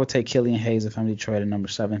 yeah, I would take Killian Hayes if I'm Detroit at number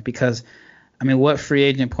 7 because, what free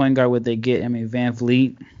agent point guard would they get? Van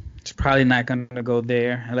Vliet is probably not going to go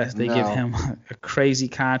there unless they give him a crazy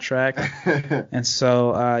contract. And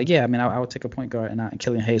so, I would take a point guard, and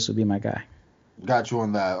Killian Hayes would be my guy. Got you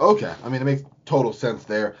on that. Okay. It makes total sense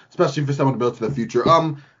there, especially for someone to build to the future.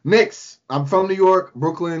 Knicks. I'm from New York,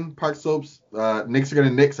 Brooklyn, Park Slopes. Knicks are going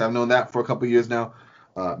to Knicks. I've known that for a couple years now,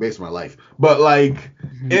 based on my life. But,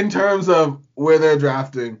 in terms of where they're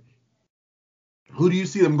drafting, who do you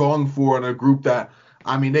see them going for in a group that,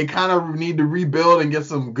 they kind of need to rebuild and get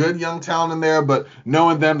some good young talent in there, but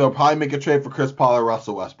knowing them, they'll probably make a trade for Chris Paul or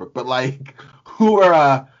Russell Westbrook. But,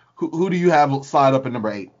 who do you have slide up at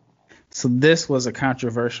number 8? So this was a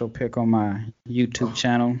controversial pick on my YouTube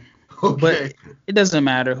channel. Okay. But it doesn't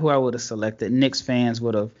matter who I would have selected. Knicks fans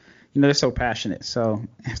would have, they're so passionate. So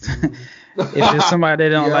if there's somebody they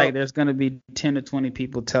don't like, there's going to be 10 to 20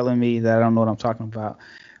 people telling me that I don't know what I'm talking about.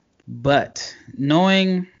 But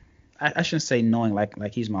knowing, I shouldn't say knowing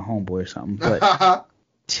like he's my homeboy or something, but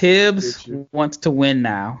Tibbs wants to win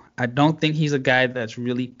now. I don't think he's a guy that's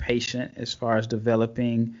really patient as far as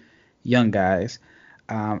developing young guys.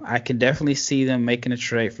 I can definitely see them making a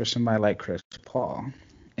trade for somebody like Chris Paul.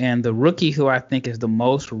 And the rookie who I think is the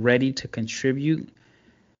most ready to contribute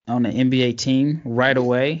on the NBA team right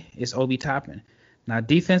away is Obi Toppin. Now,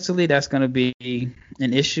 defensively, that's going to be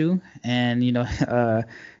an issue. And,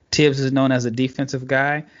 Tibbs is known as a defensive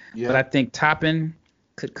guy. Yeah. But I think Toppin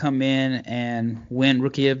could come in and win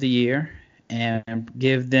Rookie of the Year and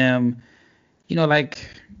give them, he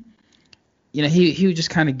would just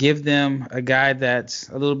kind of give them a guy that's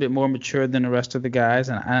a little bit more mature than the rest of the guys.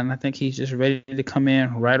 And I think he's just ready to come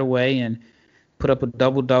in right away and put up a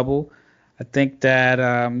double-double. I think that,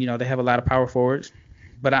 they have a lot of power forwards.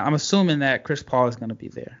 But I'm assuming that Chris Paul is going to be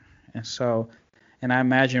there. And I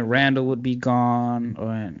imagine Randall would be gone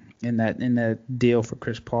or in that deal for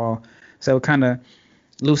Chris Paul. So it would kind of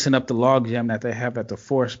loosen up the logjam that they have at the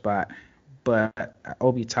 4 spot. But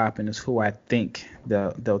Obi Toppin is who I think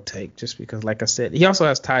they'll take, just because, like I said, he also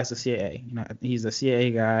has ties to CAA. He's a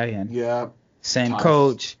CAA guy, and same ties.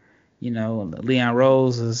 Coach. Leon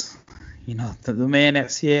Rose is, the man at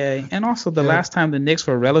CAA. And also the last time the Knicks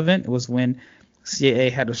were relevant was when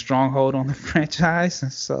CAA had a stronghold on the franchise.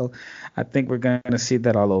 And so I think we're going to see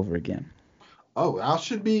that all over again. Oh, that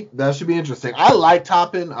should be interesting. I like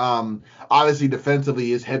Toppin. Obviously, defensively,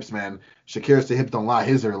 his hips, man. Shakira's the hips don't lie.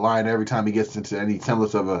 His are lying every time he gets into any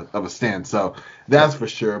semblance of a stand. So that's for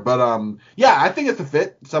sure. But I think it's a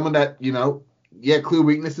fit. Someone that clear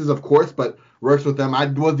weaknesses, of course, but works with them. I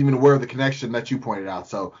wasn't even aware of the connection that you pointed out,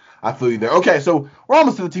 so I feel you there. Okay, so we're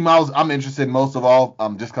almost to the team I'm interested in most of all,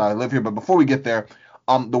 just because I live here. But before we get there,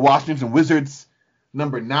 the Washington Wizards,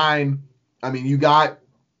 number 9. I mean, you got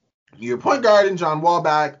your point guard and John Wall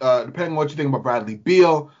back. Depending on what you think about Bradley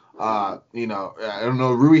Beal, I don't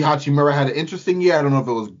know. Rui Hachimura had an interesting year. I don't know if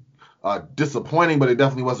it was disappointing, but it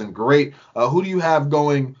definitely wasn't great. Who do you have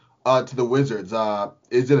going to the Wizards?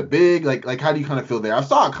 Is it a big, like how do you kind of feel there? I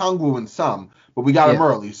saw Okongwu in some, but we got him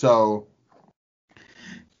early, so.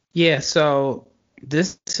 Yeah, so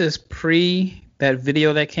this is pre that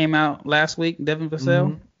video that came out last week, Devin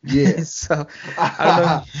Vassell. Mm-hmm. Yeah. So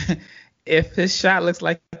I don't know if his shot looks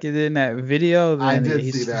like it did in that video. Then I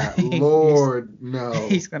did see that. Lord, no.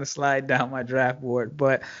 He's gonna slide down my draft board,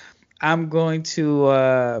 but I'm going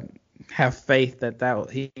to have faith that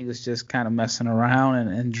he was just kind of messing around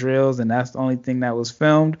and drills, and that's the only thing that was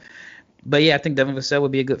filmed. But yeah, I think Devin Vassell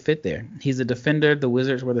would be a good fit there. He's a defender. The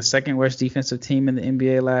Wizards were the second worst defensive team in the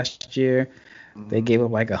NBA last year. Mm-hmm. They gave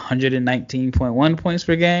up like 119.1 points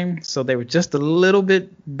per game, so they were just a little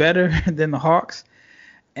bit better than the Hawks.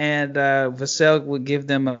 And Vassell would give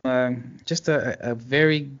them just a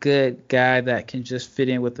very good guy that can just fit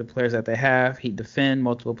in with the players that they have. He defend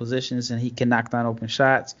multiple positions, and he can knock down open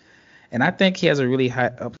shots. And I think he has a really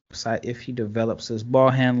high upside if he develops his ball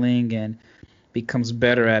handling and becomes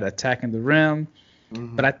better at attacking the rim.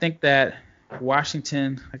 Mm-hmm. But I think that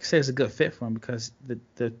Washington, like I said, is a good fit for him because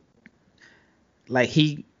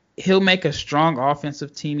he'll make a strong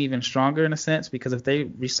offensive team even stronger in a sense, because if they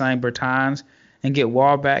re-sign Bertans and get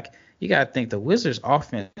Wall back, you got to think the Wizards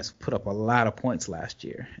offense put up a lot of points last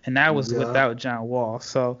year, and that was without John Wall.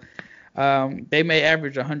 So they may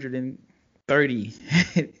average 130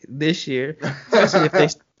 this year, especially if they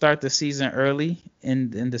start the season early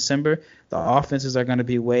in December. The offenses are going to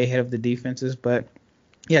be way ahead of the defenses. But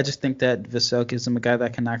yeah, I just think that Vassell gives them a guy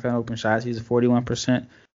that can knock down open shots. He's a 41%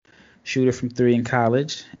 shooter from 3 in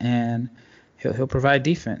college, and he'll provide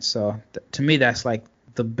defense. So to me, that's like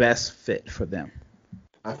the best fit for them.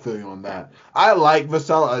 I feel you on that. I like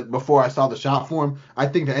Vassell. Before I saw the shot for him, I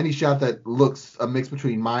think that any shot that looks a mix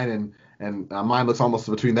between mine and mine looks almost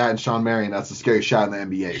between that and Sean Marion, that's a scary shot in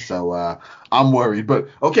the NBA. So I'm worried. But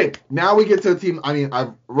okay, now we get to the team. I mean,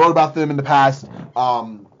 I've wrote about them in the past.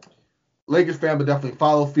 Lakers fan, but definitely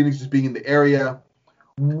follow Phoenix just being in the area.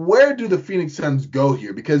 Where do the Phoenix Suns go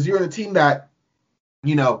here? Because you're in a team that,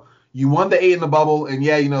 you won the 8 in the bubble,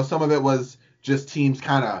 and some of it was just teams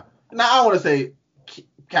kind of, now I don't want to say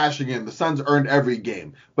cashing in. The Suns earned every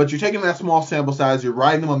game, but you're taking that small sample size, you're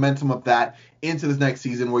riding the momentum of that into this next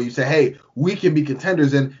season where you say, hey, we can be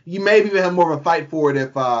contenders, and you maybe even have more of a fight for it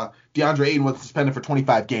if DeAndre Ayton was suspended for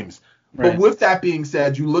 25 games. Right. But with that being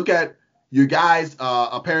said, you look at your guys,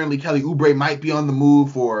 apparently Kelly Oubre might be on the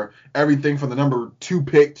move for everything from the number 2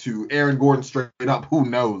 pick to Aaron Gordon straight up, who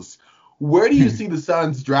knows. Where do you see the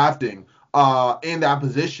Suns drafting in that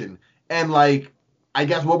position? And I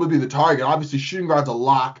guess what would be the target? Obviously, shooting guard's a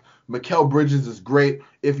lock. Mikal Bridges is great.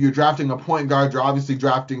 If you're drafting a point guard, you're obviously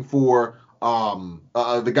drafting for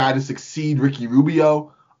the guy to succeed Ricky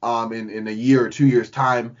Rubio in a year or 2 years'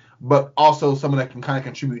 time, but also someone that can kind of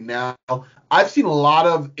contribute now. I've seen a lot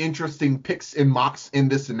of interesting picks in mocks in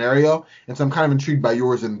this scenario, and so I'm kind of intrigued by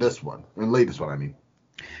yours in this one, in the latest one, I mean.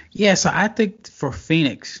 Yeah, so I think for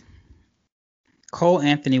Phoenix, Cole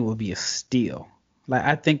Anthony will be a steal.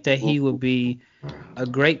 I think that he would be a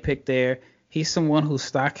great pick there. He's someone whose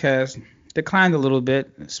stock has declined a little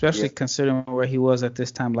bit, especially considering where he was at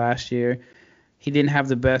this time last year. He didn't have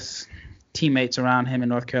the best teammates around him in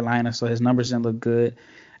North Carolina, so his numbers didn't look good.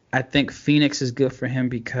 I think Phoenix is good for him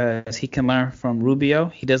because he can learn from Rubio.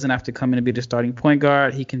 He doesn't have to come in and be the starting point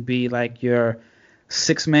guard. He can be like your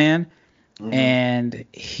 6th man, and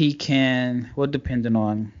he can, depending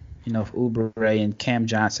on, Oubre and Cam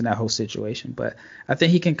Johnson, that whole situation. But I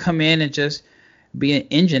think he can come in and just be an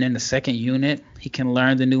engine in the second unit. He can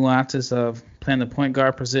learn the nuances of playing the point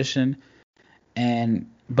guard position,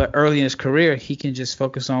 but early in his career, he can just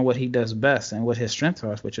focus on what he does best and what his strengths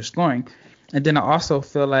are, which is scoring. And then I also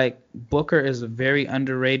feel like Booker is a very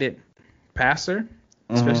underrated passer,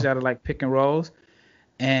 especially out of pick and rolls.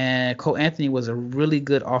 And Cole Anthony was a really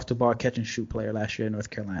good off-the-ball catch-and-shoot player last year in North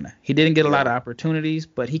Carolina. He didn't get a lot of opportunities,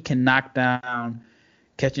 but he can knock down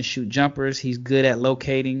catch-and-shoot jumpers. He's good at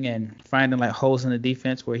locating and finding holes in the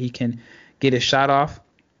defense where he can get his shot off.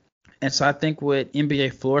 And so I think with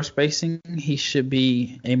NBA floor spacing, he should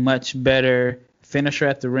be a much better finisher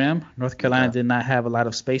at the rim. North Carolina did not have a lot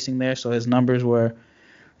of spacing there, so his numbers were,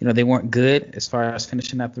 they weren't good as far as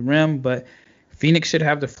finishing at the rim. But Phoenix should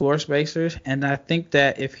have the floor spacers, and I think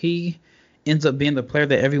that if he ends up being the player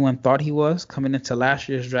that everyone thought he was coming into last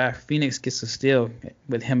year's draft, Phoenix gets a steal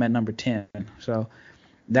with him at number 10. So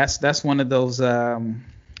that's one of those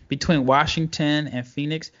between Washington and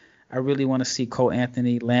Phoenix. I really want to see Cole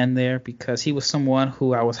Anthony land there because he was someone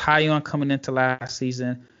who I was high on coming into last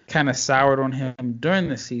season, kind of soured on him during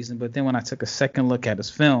the season, but then when I took a second look at his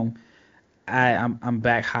film, I'm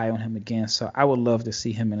back high on him again. So I would love to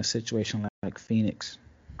see him in a situation like Phoenix.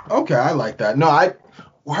 Okay, I like that. No, I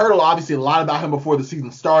heard obviously a lot about him before the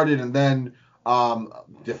season started, and then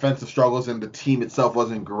defensive struggles and the team itself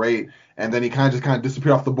wasn't great, and then he kind of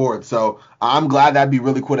disappeared off the board. So I'm glad. That'd be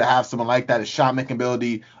really cool to have someone like that. His shot making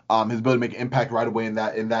ability, his ability to make an impact right away in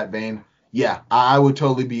that vein. Yeah, I would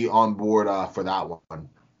totally be on board for that one.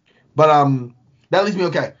 But that leads me,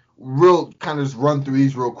 okay, real kind of just run through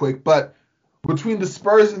these real quick. But between the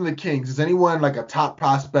Spurs and the Kings, is anyone like a top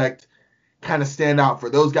prospect kind of stand out for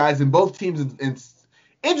those guys? In both teams in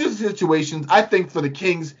interesting situations, I think for the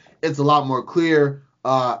Kings, it's a lot more clear.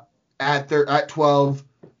 At 12,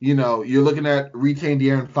 you're looking at retaining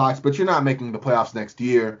De'Aaron Fox, but you're not making the playoffs next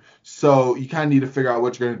year. So you kind of need to figure out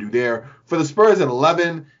what you're going to do there. For the Spurs at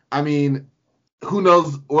 11, I mean, who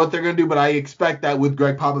knows what they're going to do, but I expect that with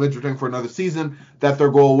Greg Popovich returning for another season, that their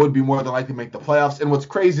goal would be more than likely to make the playoffs. And what's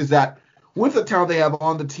crazy is that with the talent they have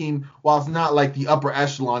on the team, while it's not like the upper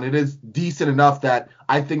echelon, it is decent enough that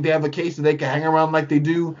I think they have a case that they can hang around like they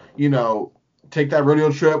do, take that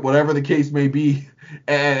rodeo trip, whatever the case may be,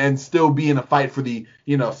 and still be in a fight for the,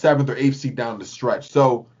 7th or 8th seed down the stretch.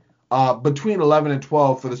 So between 11 and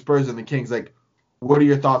 12 for the Spurs and the Kings, like, what are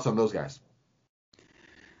your thoughts on those guys?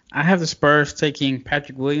 I have the Spurs taking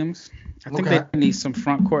Patrick Williams. I think they need some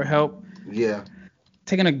front court help. Yeah.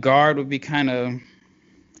 Taking a guard would be kind of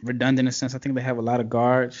redundant in a sense. I think they have a lot of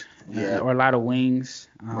guards or a lot of wings,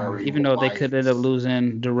 even though they could end up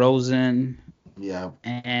losing DeRozan. Yeah.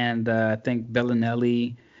 And I think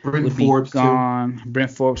Bellinelli would be gone. Too.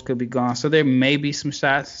 Brent Forbes could be gone. So there may be some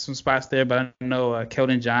spots there, but I know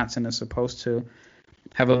Keldon Johnson is supposed to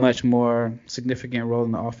have a much more significant role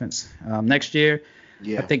in the offense next year.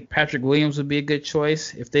 Yeah. I think Patrick Williams would be a good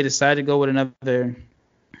choice. If they decide to go with another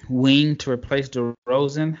wing to replace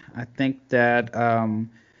DeRozan, I think that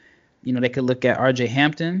they could look at R.J.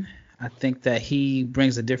 Hampton. I think that he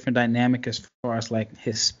brings a different dynamic as far as like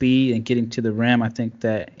his speed and getting to the rim. I think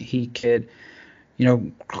that he could,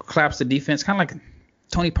 collapse the defense, kind of like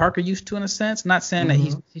Tony Parker used to in a sense. Not saying that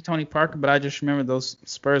he's Tony Parker, but I just remember those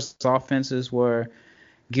Spurs offenses were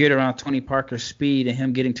geared around Tony Parker's speed and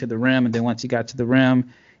him getting to the rim. And then once he got to the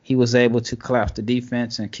rim, he was able to collapse the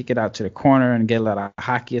defense and kick it out to the corner and get a lot of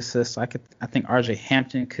hockey assists. I think R.J.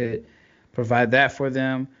 Hampton could provide that for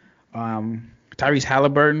them. Tyrese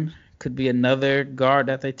Halliburton could be another guard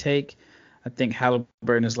that they take. I think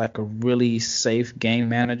Halliburton is like a really safe game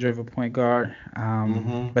manager of a point guard.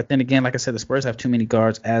 But then again, like I said, the Spurs have too many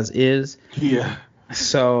guards as is. Yeah.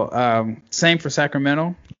 So same for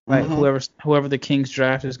Sacramento. Like whoever the Kings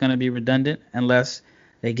draft is going to be redundant unless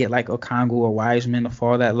they get like Okongwu or Wiseman to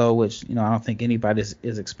fall that low, which I don't think anybody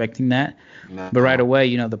is expecting that. No. But right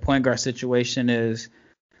away, the point guard situation is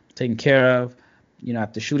taken care of.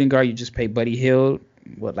 At the shooting guard, you just pay Buddy Hield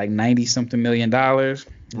like $90-something million.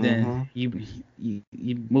 Then you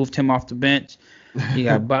moved him off the bench. You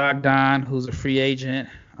got Bogdan, who's a free agent.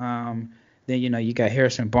 Then you got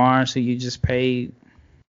Harrison Barnes, who you just paid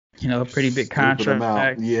a pretty big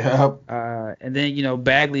contract. Yeah. And then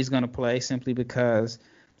Bagley's going to play simply because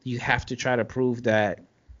you have to try to prove that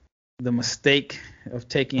the mistake of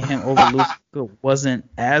taking him over Luka wasn't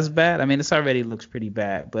as bad. I mean, this already looks pretty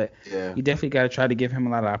bad, but you definitely got to try to give him a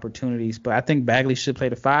lot of opportunities. But I think Bagley should play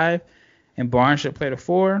the 5 and Barnes should play the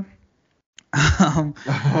 4.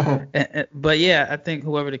 But yeah, I think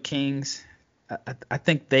whoever the Kings, I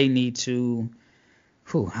think they need to.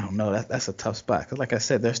 I don't know. That's a tough spot because, like I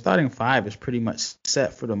said, their starting 5 is pretty much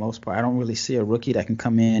set for the most part. I don't really see a rookie that can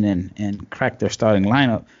come in and crack their starting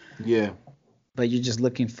lineup. Yeah. But you're just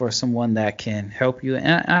looking for someone that can help you.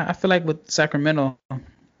 And I feel like with Sacramento,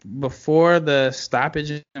 before the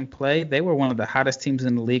stoppage in play, they were one of the hottest teams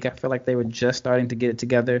in the league. I feel like they were just starting to get it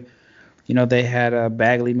together. They had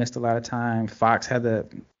Bagley missed a lot of time. Fox had the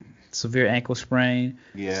severe ankle sprain.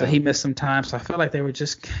 Yeah. So he missed some time. So I felt like they were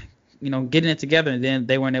just getting it together, and then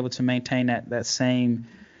they weren't able to maintain that same,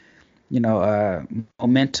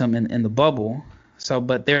 momentum in the bubble. So,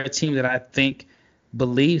 but they're a team that I think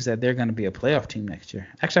believes that they're going to be a playoff team next year.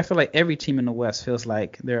 Actually, I feel like every team in the West feels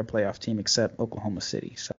like they're a playoff team except Oklahoma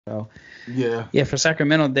City. So, yeah, for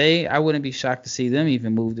Sacramento, I wouldn't be shocked to see them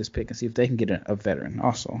even move this pick and see if they can get a veteran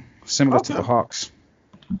also, similar to the Hawks.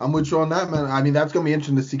 I'm with you on that, man. I mean, that's going to be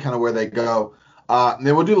interesting to see kind of where they go. And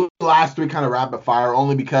then we'll do the last three kind of rapid fire,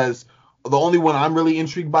 only because the only one I'm really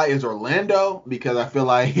intrigued by is Orlando, because I feel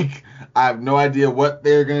like I have no idea what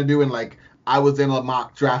they're gonna do. And like I was in a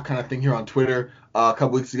mock draft kind of thing here on Twitter a couple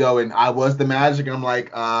weeks ago, and I was the Magic, and I'm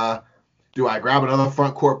like, do I grab another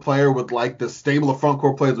front court player with like the stable of front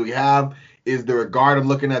court players we have? Is there a guard I'm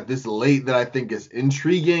looking at this late that I think is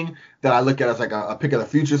intriguing, that I look at as like a pick of the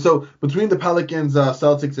future? So between the Pelicans,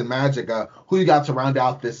 Celtics, and Magic, who you got to round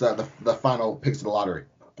out this the final picks of the lottery,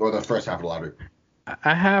 or the first half of the lottery?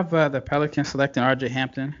 I have the Pelicans selecting R.J.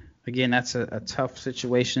 Hampton. Again, that's a tough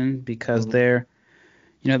situation because their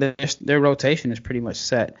rotation is pretty much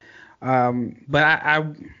set. But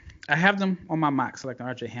I have them on my mock selecting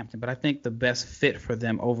R.J. Hampton, but I think the best fit for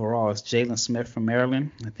them overall is Jalen Smith from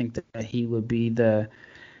Maryland. I think that he would be the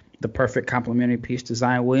perfect complementary piece to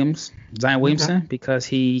Zion Williamson, because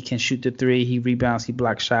he can shoot the three, he rebounds, he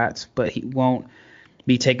blocks shots, but he won't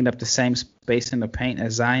be taking up the same space in the paint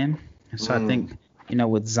as Zion. And so I think,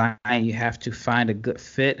 with Zion, you have to find a good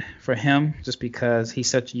fit for him just because he's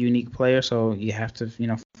such a unique player. So you have to,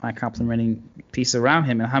 find complementing pieces around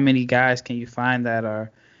him. And how many guys can you find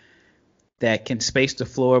that can space the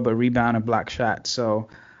floor but rebound and block shots? So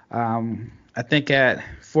I think at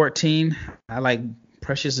 14, I like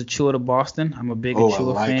Precious Achiuwa to Boston. I'm a big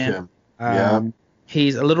Achiuwa fan. Him.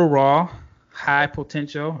 He's a little raw, high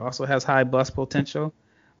potential, also has high bust potential,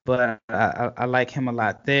 but I like him a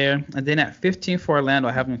lot there. And then at 15 for Orlando,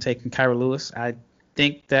 I have him taking Kyra Lewis. I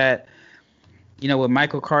think that, with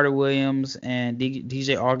Michael Carter-Williams and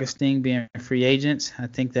DJ Augustine being free agents, I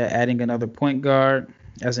think that adding another point guard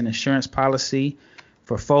as an insurance policy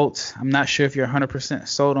for Fultz. I'm not sure if you're 100%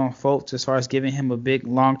 sold on Fultz as far as giving him a big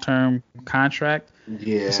long-term contract.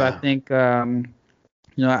 Yeah. So I think, they're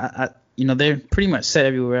pretty much set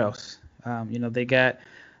everywhere else. They got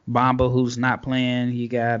Bamba, who's not playing. You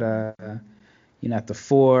got, at the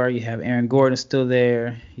 4, you have Aaron Gordon still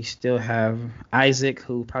there. You still have Isaac,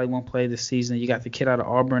 who probably won't play this season. You got the kid out of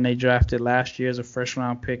Auburn they drafted last year as a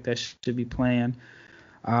first-round pick that should be playing.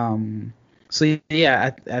 So,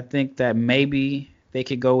 yeah, I think that maybe they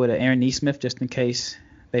could go with an Aaron Nesmith just in case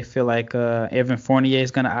they feel like Evan Fournier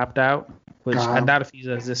is going to opt out, which I doubt if he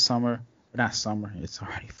does this summer. Not summer. It's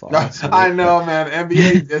already fall. I know, man.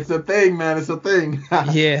 NBA, it's a thing, man. It's a thing.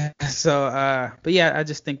 Yeah. So, but yeah, I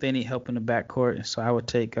just think they need help in the backcourt. So I would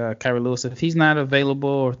take Kyra Lewis. If he's not available,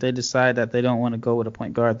 or if they decide that they don't want to go with a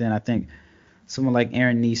point guard, then I think someone like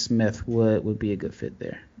Aaron Nesmith would be a good fit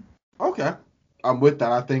there. Okay. I'm with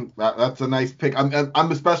that. I think that's a nice pick.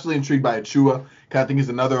 I'm especially intrigued by Achiuwa, because I think he's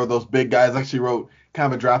another of those big guys. I actually wrote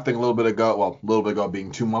kind of a draft thing a little bit ago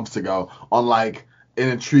being 2 months ago, on like an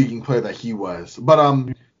intriguing player that he was. But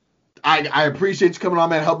I appreciate you coming on,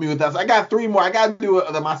 man. Help me with that. So I got 3 more. I got to do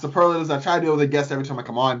my superlatives. I try to do it with a guest every time I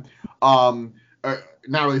come on.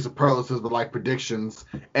 Not really superlatives, but like predictions.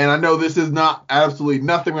 And I know this is not absolutely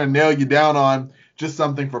nothing I'm going to nail you down on, just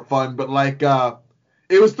something for fun. But like,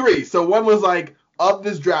 it was 3. So one was like, of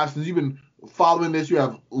this draft, since you've been following this, you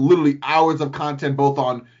have literally hours of content both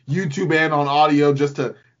on YouTube and on audio just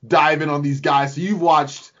to dive in on these guys. So you've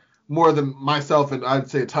watched more than myself, and I'd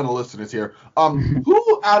say a ton of listeners here.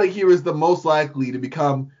 Who out of here is the most likely to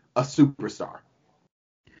become a superstar?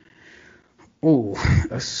 Ooh,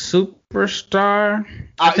 a superstar?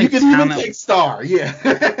 You can even take star,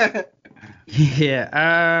 yeah.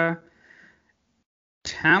 Yeah.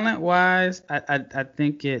 Talent-wise, I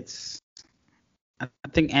think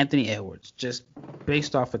Anthony Edwards, just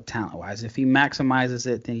based off of talent-wise. If he maximizes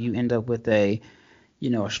it, then you end up with a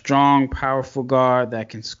strong, powerful guard that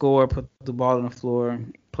can score, put the ball on the floor,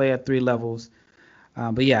 play at 3 levels.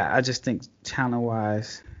 But yeah, I just think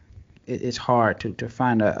talent-wise, it's hard to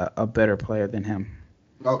find a better player than him.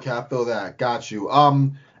 Okay, I feel that. Got you.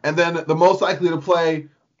 And then the most likely to play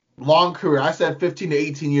long career. I said 15 to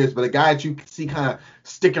 18 years, but a guy that you can see kind of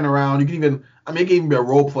sticking around. You can even, it can even be a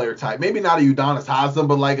role player type. Maybe not a Udonis Haslem,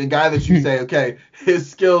 but like a guy that you say, okay,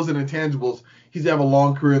 his skills and intangibles, he's going to have a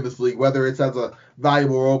long career in this league, whether it's as a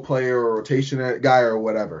valuable role player or rotation guy or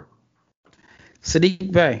whatever.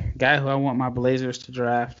 Saddiq Bey, guy who I want my Blazers to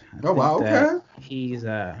draft. Okay. He's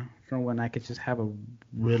from when I could just have a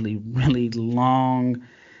really, really long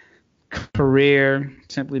career,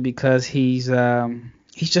 simply because he's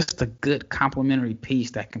just a good complementary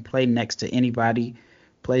piece that can play next to anybody,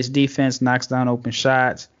 plays defense, knocks down open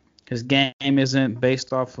shots. His game isn't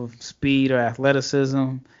based off of speed or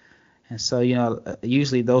athleticism. And so,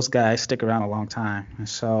 usually those guys stick around a long time. And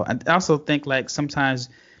so I also think, like, sometimes,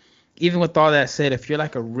 even with all that said, if you're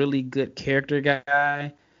like a really good character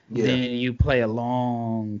guy, then you play a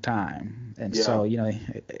long time. And so,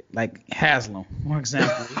 like Haslam, for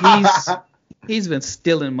example, He's been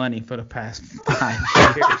stealing money for the past 5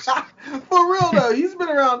 years. For real though, he's been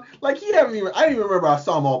around. Like I didn't even remember I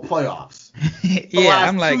saw him all playoffs. Yeah,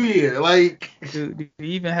 I'm like, 2 years. Like, do you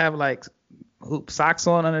even have like hoop socks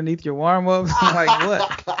on underneath your warm ups? I'm like,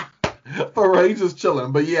 what? For real, he's just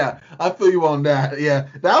chilling. But yeah, I feel you on that. Yeah,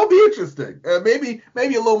 that would be interesting. Maybe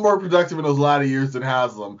a little more productive in those latter years than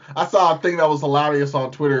Haslam. I saw a thing that was hilarious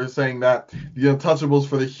on Twitter saying that the untouchables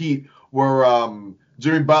for the Heat were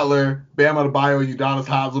Jimmy Butler, Bam Adebayo, and Udonis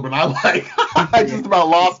Haslem, and I just about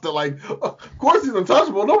lost it. Like, of course he's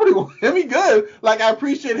untouchable. Nobody wants him. He good. Like, I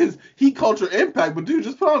appreciate his Heat culture impact, but dude,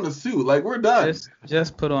 just put on the suit. Like, we're done.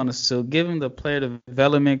 Just put on the suit. Give him the player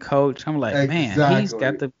development coach. I'm like, man, he's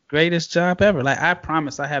got the greatest job ever. Like, I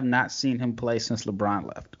promise I have not seen him play since LeBron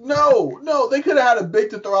left. No, they could have had a big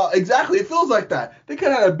to throw out. Exactly, it feels like that. They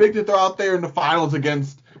could have had a big to throw out there in the finals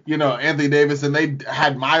against, Anthony Davis, and they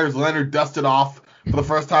had Myers Leonard dusted off for the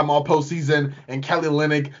first time all postseason, and Kelly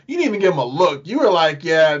Olynyk. You didn't even give him a look. You were like,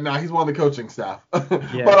 yeah, nah, he's one of the coaching staff.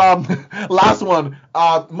 Yeah. But last one,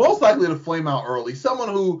 most likely to flame out early. Someone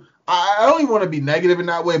who I don't even want to be negative in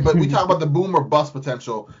that way, but we talk about the boom or bust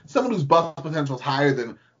potential. Someone whose bust potential is higher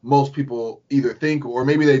than most people either think, or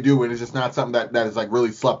maybe they do, and it's just not something that is like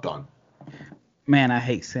really slept on. Man, I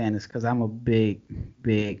hate saying this because I'm a big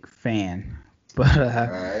fan, but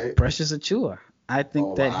right. Precious Achiuwa. I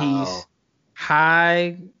think he's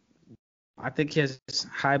high. I think he has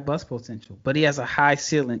high bust potential, but he has a high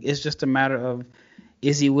ceiling. It's just a matter of,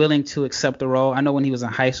 is he willing to accept the role? I know when he was in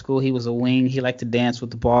high school, he was a wing. He liked to dance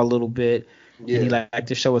with the ball a little bit. Yeah. And he liked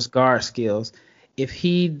to show his guard skills. If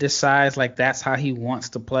he decides like that's how he wants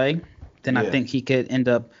to play, then I think he could end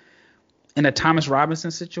up in a Thomas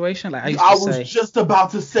Robinson situation. Like I was just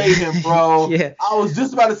about to say him, bro. Yeah. I was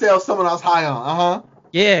just about to say someone else high on.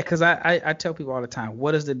 Yeah, because I tell people all the time,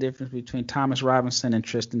 what is the difference between Thomas Robinson and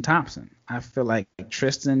Tristan Thompson? I feel like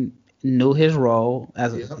Tristan knew his role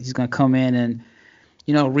as he's going to come in and,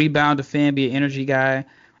 rebound, defend, be an energy guy.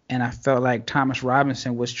 And I felt like Thomas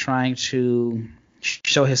Robinson was trying to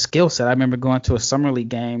show his skill set. I remember going to a summer league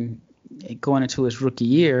game going into his rookie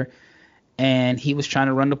year, and he was trying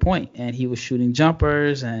to run the point, and he was shooting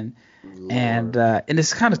jumpers, and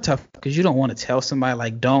it's kind of tough because you don't want to tell somebody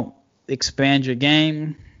like don't expand your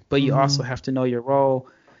game, but you also have to know your role.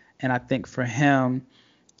 And I think for him,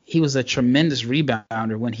 he was a tremendous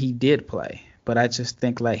rebounder when he did play, but I just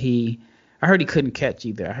think like I heard he couldn't catch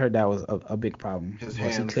either. I heard that was a big problem. His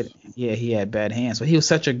hands. He had bad hands. So he was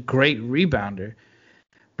such a great rebounder.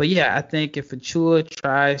 But yeah, I think if Achiuwa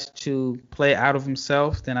tries to play out of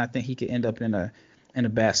himself, then I think he could end up in a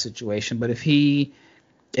bad situation. But if he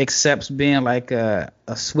accepts being like a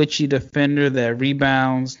switchy defender that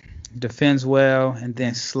rebounds, defends well, and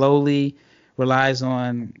then slowly relies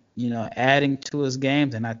on, adding to his game,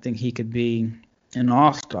 then I think he could be an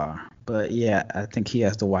all-star. But yeah, I think he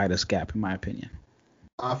has the widest gap in my opinion.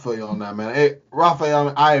 I feel you on that, man. Hey,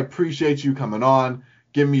 Raphael, I appreciate you coming on,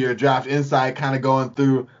 giving me your draft insight, kind of going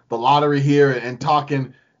through the lottery here and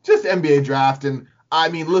talking just NBA draft. And I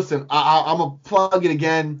mean, listen, I'm going to plug it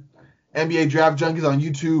again. NBA Draft Junkies on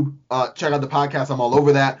YouTube. Check out the podcast. I'm all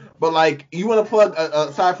over that. But, like, you want to plug,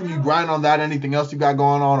 aside from you grind on that, anything else you got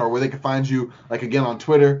going on, or where they can find you, like, again, on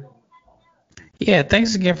Twitter? Yeah,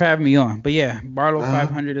 thanks again for having me on. But, yeah,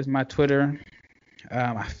 Barlow500 is my Twitter.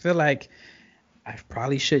 I feel like I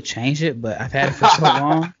probably should change it, but I've had it for so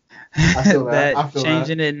long that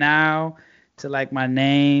changing it now to, like, my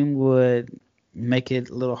name would make it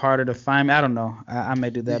a little harder to find me. I don't know. I may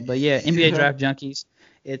do that. But, yeah, NBA Draft Junkies.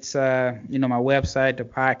 It's, my website, the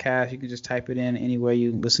podcast. You can just type it in anywhere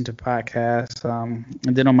you listen to podcasts.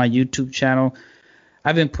 And then on my YouTube channel,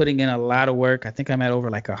 I've been putting in a lot of work. I think I'm at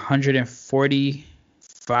over like 145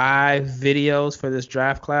 videos for this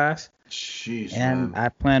draft class. Jeez, and man. I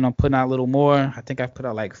plan on putting out a little more. I think I've put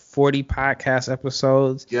out like 40 podcast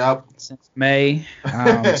episodes. Yep. Since May.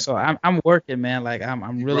 So I'm working, man. Like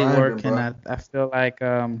I'm really working. I feel like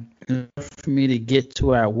for me to get to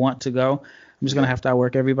where I want to go, I'm just gonna have to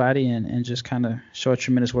outwork everybody and just kind of show a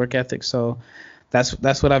tremendous work ethic. So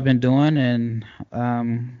that's what I've been doing, and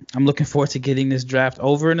I'm looking forward to getting this draft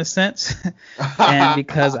over in a sense, and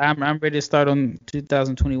because I'm ready to start on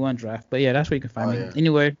 2021 draft. But yeah, that's where you can find me. Yeah.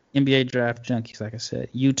 Anywhere, NBA Draft Junkies, like I said,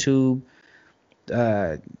 YouTube,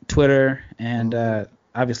 Twitter, and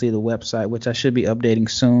obviously the website, which I should be updating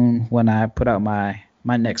soon when I put out my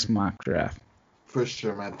next mock draft. For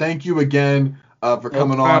sure, man. Thank you again for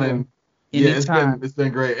coming on and. Anytime. Yeah, it's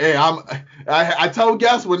been great. Hey, I tell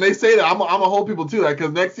guests when they say that I'm gonna hold people to that,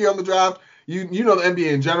 because next year on the draft, you know the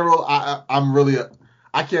NBA in general, I'm really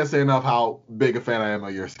I can't say enough how big a fan I am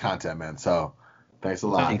of your content, man. So Thanks a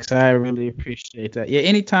lot. Thanks. I really appreciate that. Yeah,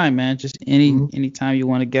 anytime, man. Just anytime you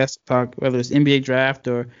want to guest talk, whether it's NBA draft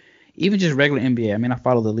or even just regular NBA. I mean, I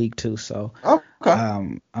follow the league too, so Okay.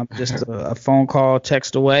 I'm just a phone call,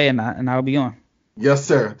 text away, and I'll be on. Yes,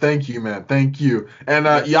 sir. Thank you, man. Thank you. And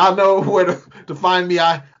y'all know where to find me.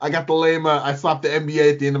 I got the lame, I slapped the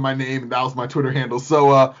NBA at the end of my name, and that was my Twitter handle.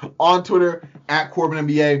 So on Twitter, at Corbin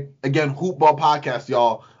NBA. Again, Hoopball Podcast,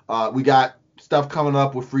 y'all. We got stuff coming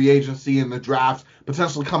up with free agency and the draft,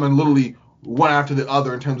 potentially coming literally one after the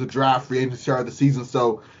other in terms of draft, free agency start of the season.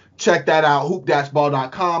 So check that out,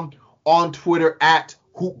 hoop-ball.com. On Twitter, at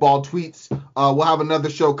Hoopball Tweets. We'll have another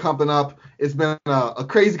show coming up. It's been a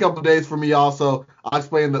crazy couple of days for me also. I'll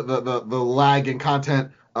explain the lag in content.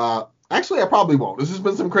 Actually, I probably won't. It's just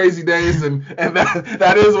been some crazy days, and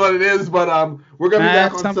that is what it is. But we're gonna be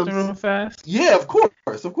back on something real fast. Yeah, of course.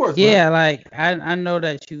 Yeah, man. like I know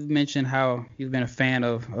that you've mentioned how you've been a fan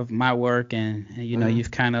of my work, and you know you've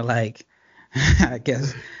kind of like I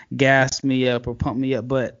guess gassed me up or pumped me up,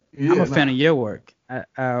 but I'm a fan of your work.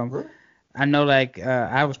 I know, like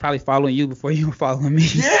I was probably following you before you were following me.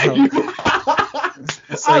 Yeah.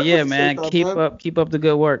 So yeah, man, keep up the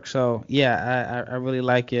good work. So yeah, I really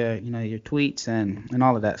like your tweets and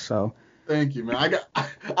all of that. So thank you, man.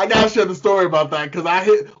 I gotta share the story about that because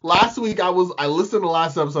last week. I listened to the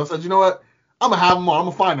last episode. I said, you know what? I'm gonna have him on. I'm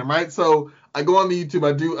gonna find him, right? So I go on the YouTube.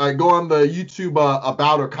 I go on the YouTube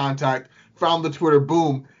about or contact. Found the Twitter,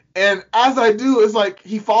 boom. And as I do, it's like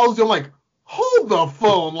he follows you. I'm like, hold the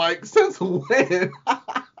phone. Like, since when?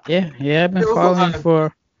 yeah, I've been following you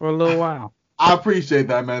for a little while. I appreciate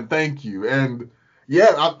that, man. Thank you. And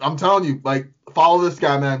yeah, I'm telling you, like, follow this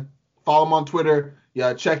guy, man. Follow him on Twitter.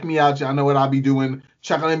 Yeah, check me out. I know what I'll be doing.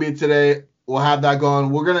 Check on NBA Today. We'll have that going.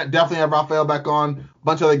 We're gonna definitely have Raphael back on. A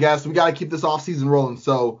bunch of other guests. We gotta keep this off season rolling.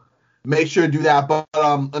 So make sure to do that. But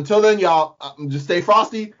until then, y'all, just stay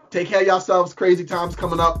frosty. Take care of yourselves. Crazy times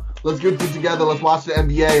coming up. Let's get things together. Let's watch the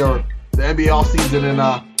NBA or the NBA off season, and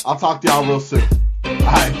I'll talk to y'all real soon. All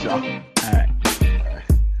right, y'all. All right.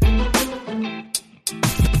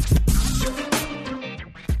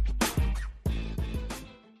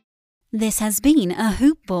 This has been a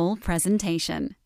Hoop Ball presentation.